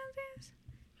serious around this?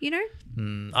 You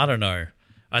know? I don't know.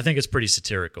 I think it's pretty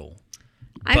satirical.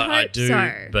 I But hope I do,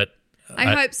 so. But I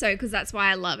hope so because that's why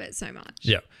I love it so much.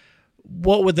 yeah.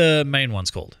 What were the main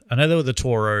ones called? I know there were the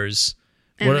Toros.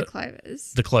 And What the are-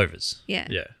 Clovers. The Clovers. Yeah.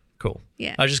 Yeah. Cool.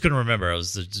 Yeah. I just couldn't remember. I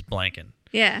was just blanking.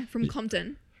 Yeah, from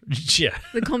Compton. Yeah.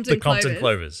 The Compton Compton Clovers.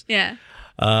 Clovers.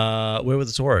 Yeah. Where were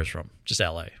the Toros from? Just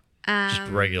LA. Just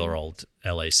Um, regular old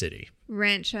LA city.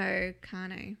 Rancho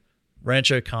Cano.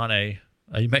 Rancho Cane.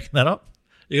 Are you making that up?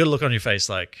 You got to look on your face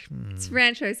like, It's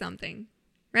Rancho something.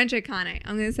 Rancho Cano.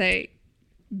 I'm going to say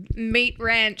Meat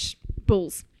Ranch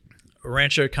Bulls.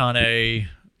 Rancho Cane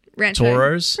Rancho.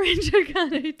 Toros Rancho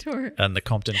Cano Toros. and the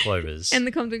Compton Clovers. And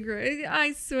the Compton Clovers.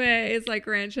 I swear it's like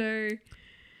Rancho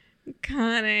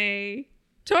Cano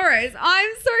Toros. I'm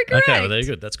so correct. Okay, well, there you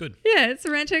go. That's good. Yeah, it's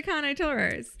the Rancho Cano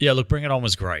Toros. Yeah, look, Bring It On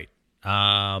was great.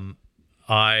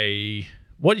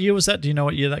 What year was that? Do you know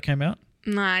what year that came out?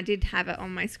 No, I did have it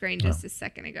on my screen just a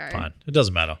second ago. Fine. It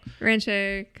doesn't matter.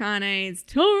 Rancho Cano's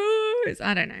Toros.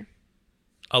 I don't know.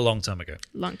 A long time ago.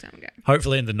 Long time ago.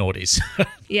 Hopefully in the noughties. at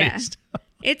Yeah. least.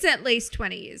 It's at least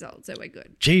 20 years old, so we're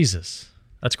good. Jesus.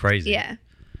 That's crazy. Yeah.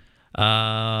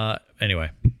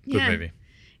 Anyway, good Yeah. movie.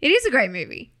 It is a great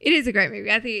movie. It is a great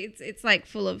movie. I think it's like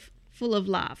full of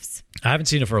laughs. I haven't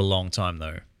seen it for a long time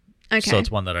though. Okay. So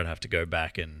it's one that I'd have to go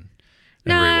back and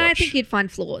no, rewatch. I think you'd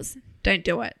find flaws. Don't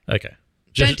do it. Okay.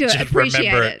 Don't do it. Just Appreciate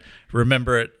remember it.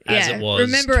 Remember it as yeah. it was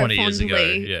Remember 20 it years ago.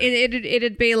 fondly. Yeah.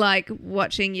 It'd be like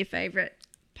watching your favorite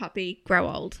puppy grow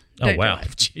old. Oh Don't wow. do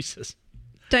it. Jesus.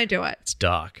 Don't do it. It's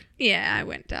dark. Yeah, I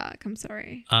went dark. I'm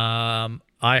sorry.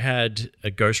 I had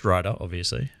a Ghost Rider,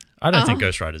 obviously. I don't think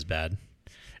Ghost Rider's bad.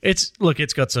 It's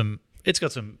got some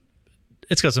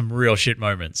real shit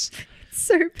moments.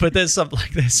 So But there's some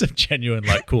genuine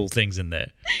like cool things in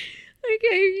there.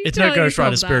 okay. You It's tell no Ghost yourself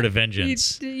Rider Spirit that. of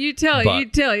Vengeance. You tell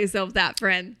but- yourself that,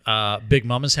 friend. Big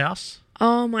Mama's House.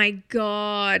 Oh my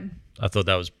god. I thought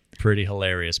that was pretty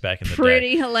hilarious back in the day.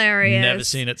 Pretty hilarious. Never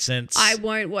seen it since. I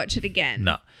won't watch it again.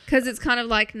 No. Because it's kind of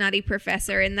like Nutty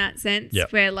Professor in that sense,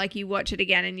 Yep. where like you watch it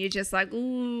again and you're just like,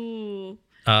 ooh.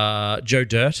 Joe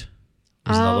Dirt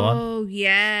was another one. Oh,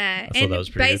 yeah. I thought that was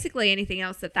pretty good. basically anything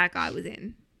else that guy was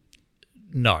in.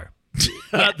 No.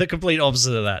 The complete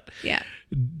opposite of that. Yeah.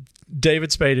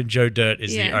 David Spade and Joe Dirt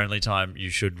is the Yeah. only time you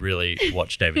should really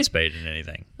watch David Spade in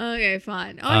anything. Okay,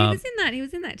 fine. Oh, he was in that. He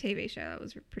was in that TV show. That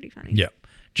was pretty funny. Yeah.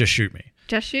 Just Shoot Me.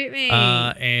 Just Shoot Me.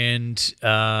 And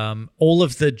all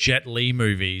of the Jet Li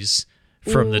movies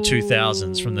from the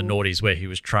 2000s, from the noughties, where he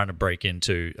was trying to break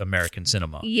into American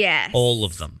cinema. Yes. All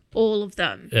of them. All of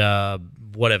them.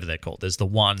 Whatever they're called. There's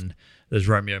there's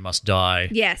Romeo Must Die.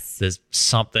 Yes. There's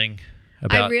something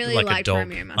about really like a liked dog.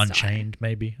 Romeo Must Die. Unchained,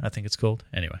 maybe, I think it's called.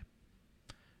 Anyway.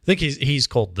 I think he's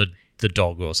called the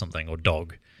dog or something, or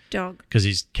dog. Dog. Because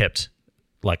he's kept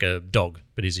like a dog,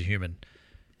 but he's a human.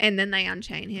 And then they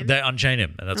unchain him. They unchain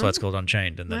him, and that's why it's called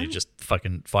Unchained, and then he just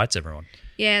fucking fights everyone.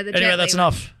 Yeah, the Jet Anyway, Li that's one.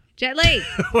 enough. Jet Li.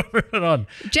 We're moving on.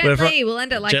 Jet Li, we'll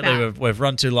end it like Jet Li, that. we've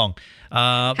run too long.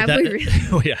 Have we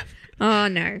really? Yeah. Oh,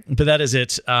 no. But that is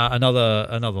it.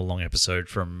 Another long episode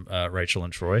from Rachel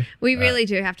and Troy. We really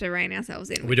do have to rein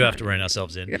ourselves in. We do have to rein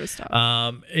ourselves in. We gotta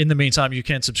stop. In the meantime, you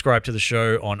can subscribe to the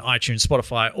show on iTunes,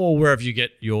 Spotify, or wherever you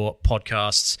get your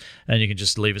podcasts, and you can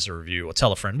just leave us a review or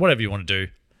tell a friend, whatever you want to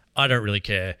do. I don't really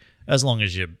care, as long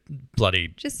as you're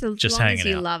bloody Just as long hanging as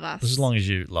you out. love us. As long as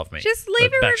you love me. Just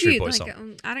leave The a Backstreet review. Boys Like,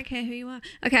 song. I don't care who you are.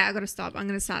 Okay, I got to stop. I'm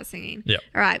going to start singing. Yep.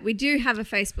 All right. We do have a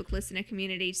Facebook listener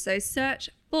community. So search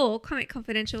for Comic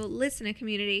Confidential Listener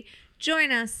Community.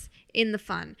 Join us in the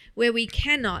fun where we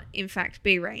cannot, in fact,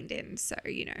 be reined in. So,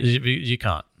 You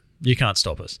can't. You can't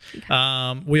stop us.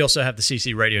 We also have the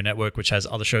CC Radio Network, which has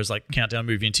other shows like Countdown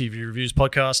Movie and TV Reviews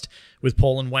podcast with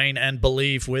Paul and Wayne, and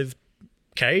Believe with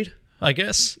Cade, I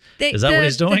guess. Is that what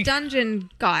he's doing? The dungeon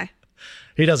guy.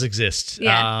 He does exist.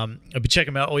 Yeah. But check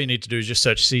him out. All you need to do is just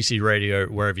search CC Radio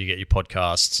wherever you get your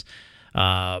podcasts.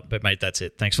 But, mate, that's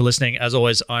it. Thanks for listening. As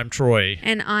always, I'm Troy.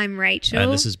 And I'm Rachel.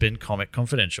 And this has been Comic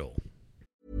Confidential.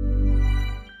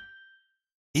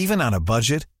 Even on a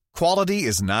budget, quality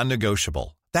is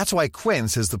non-negotiable. That's why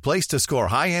Quince is the place to score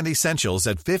high-end essentials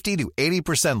at 50 to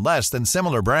 80% less than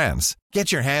similar brands.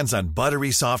 Get your hands on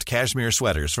buttery soft cashmere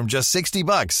sweaters from just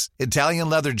 $60, Italian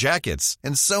leather jackets,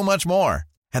 and so much more.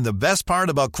 And the best part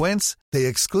about Quince, they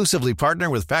exclusively partner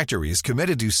with factories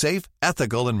committed to safe,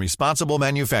 ethical, and responsible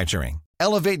manufacturing.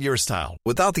 Elevate your style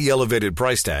without the elevated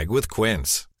price tag with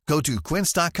Quince. Go to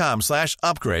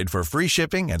quince.com/upgrade for free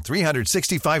shipping and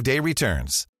 365-day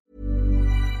returns.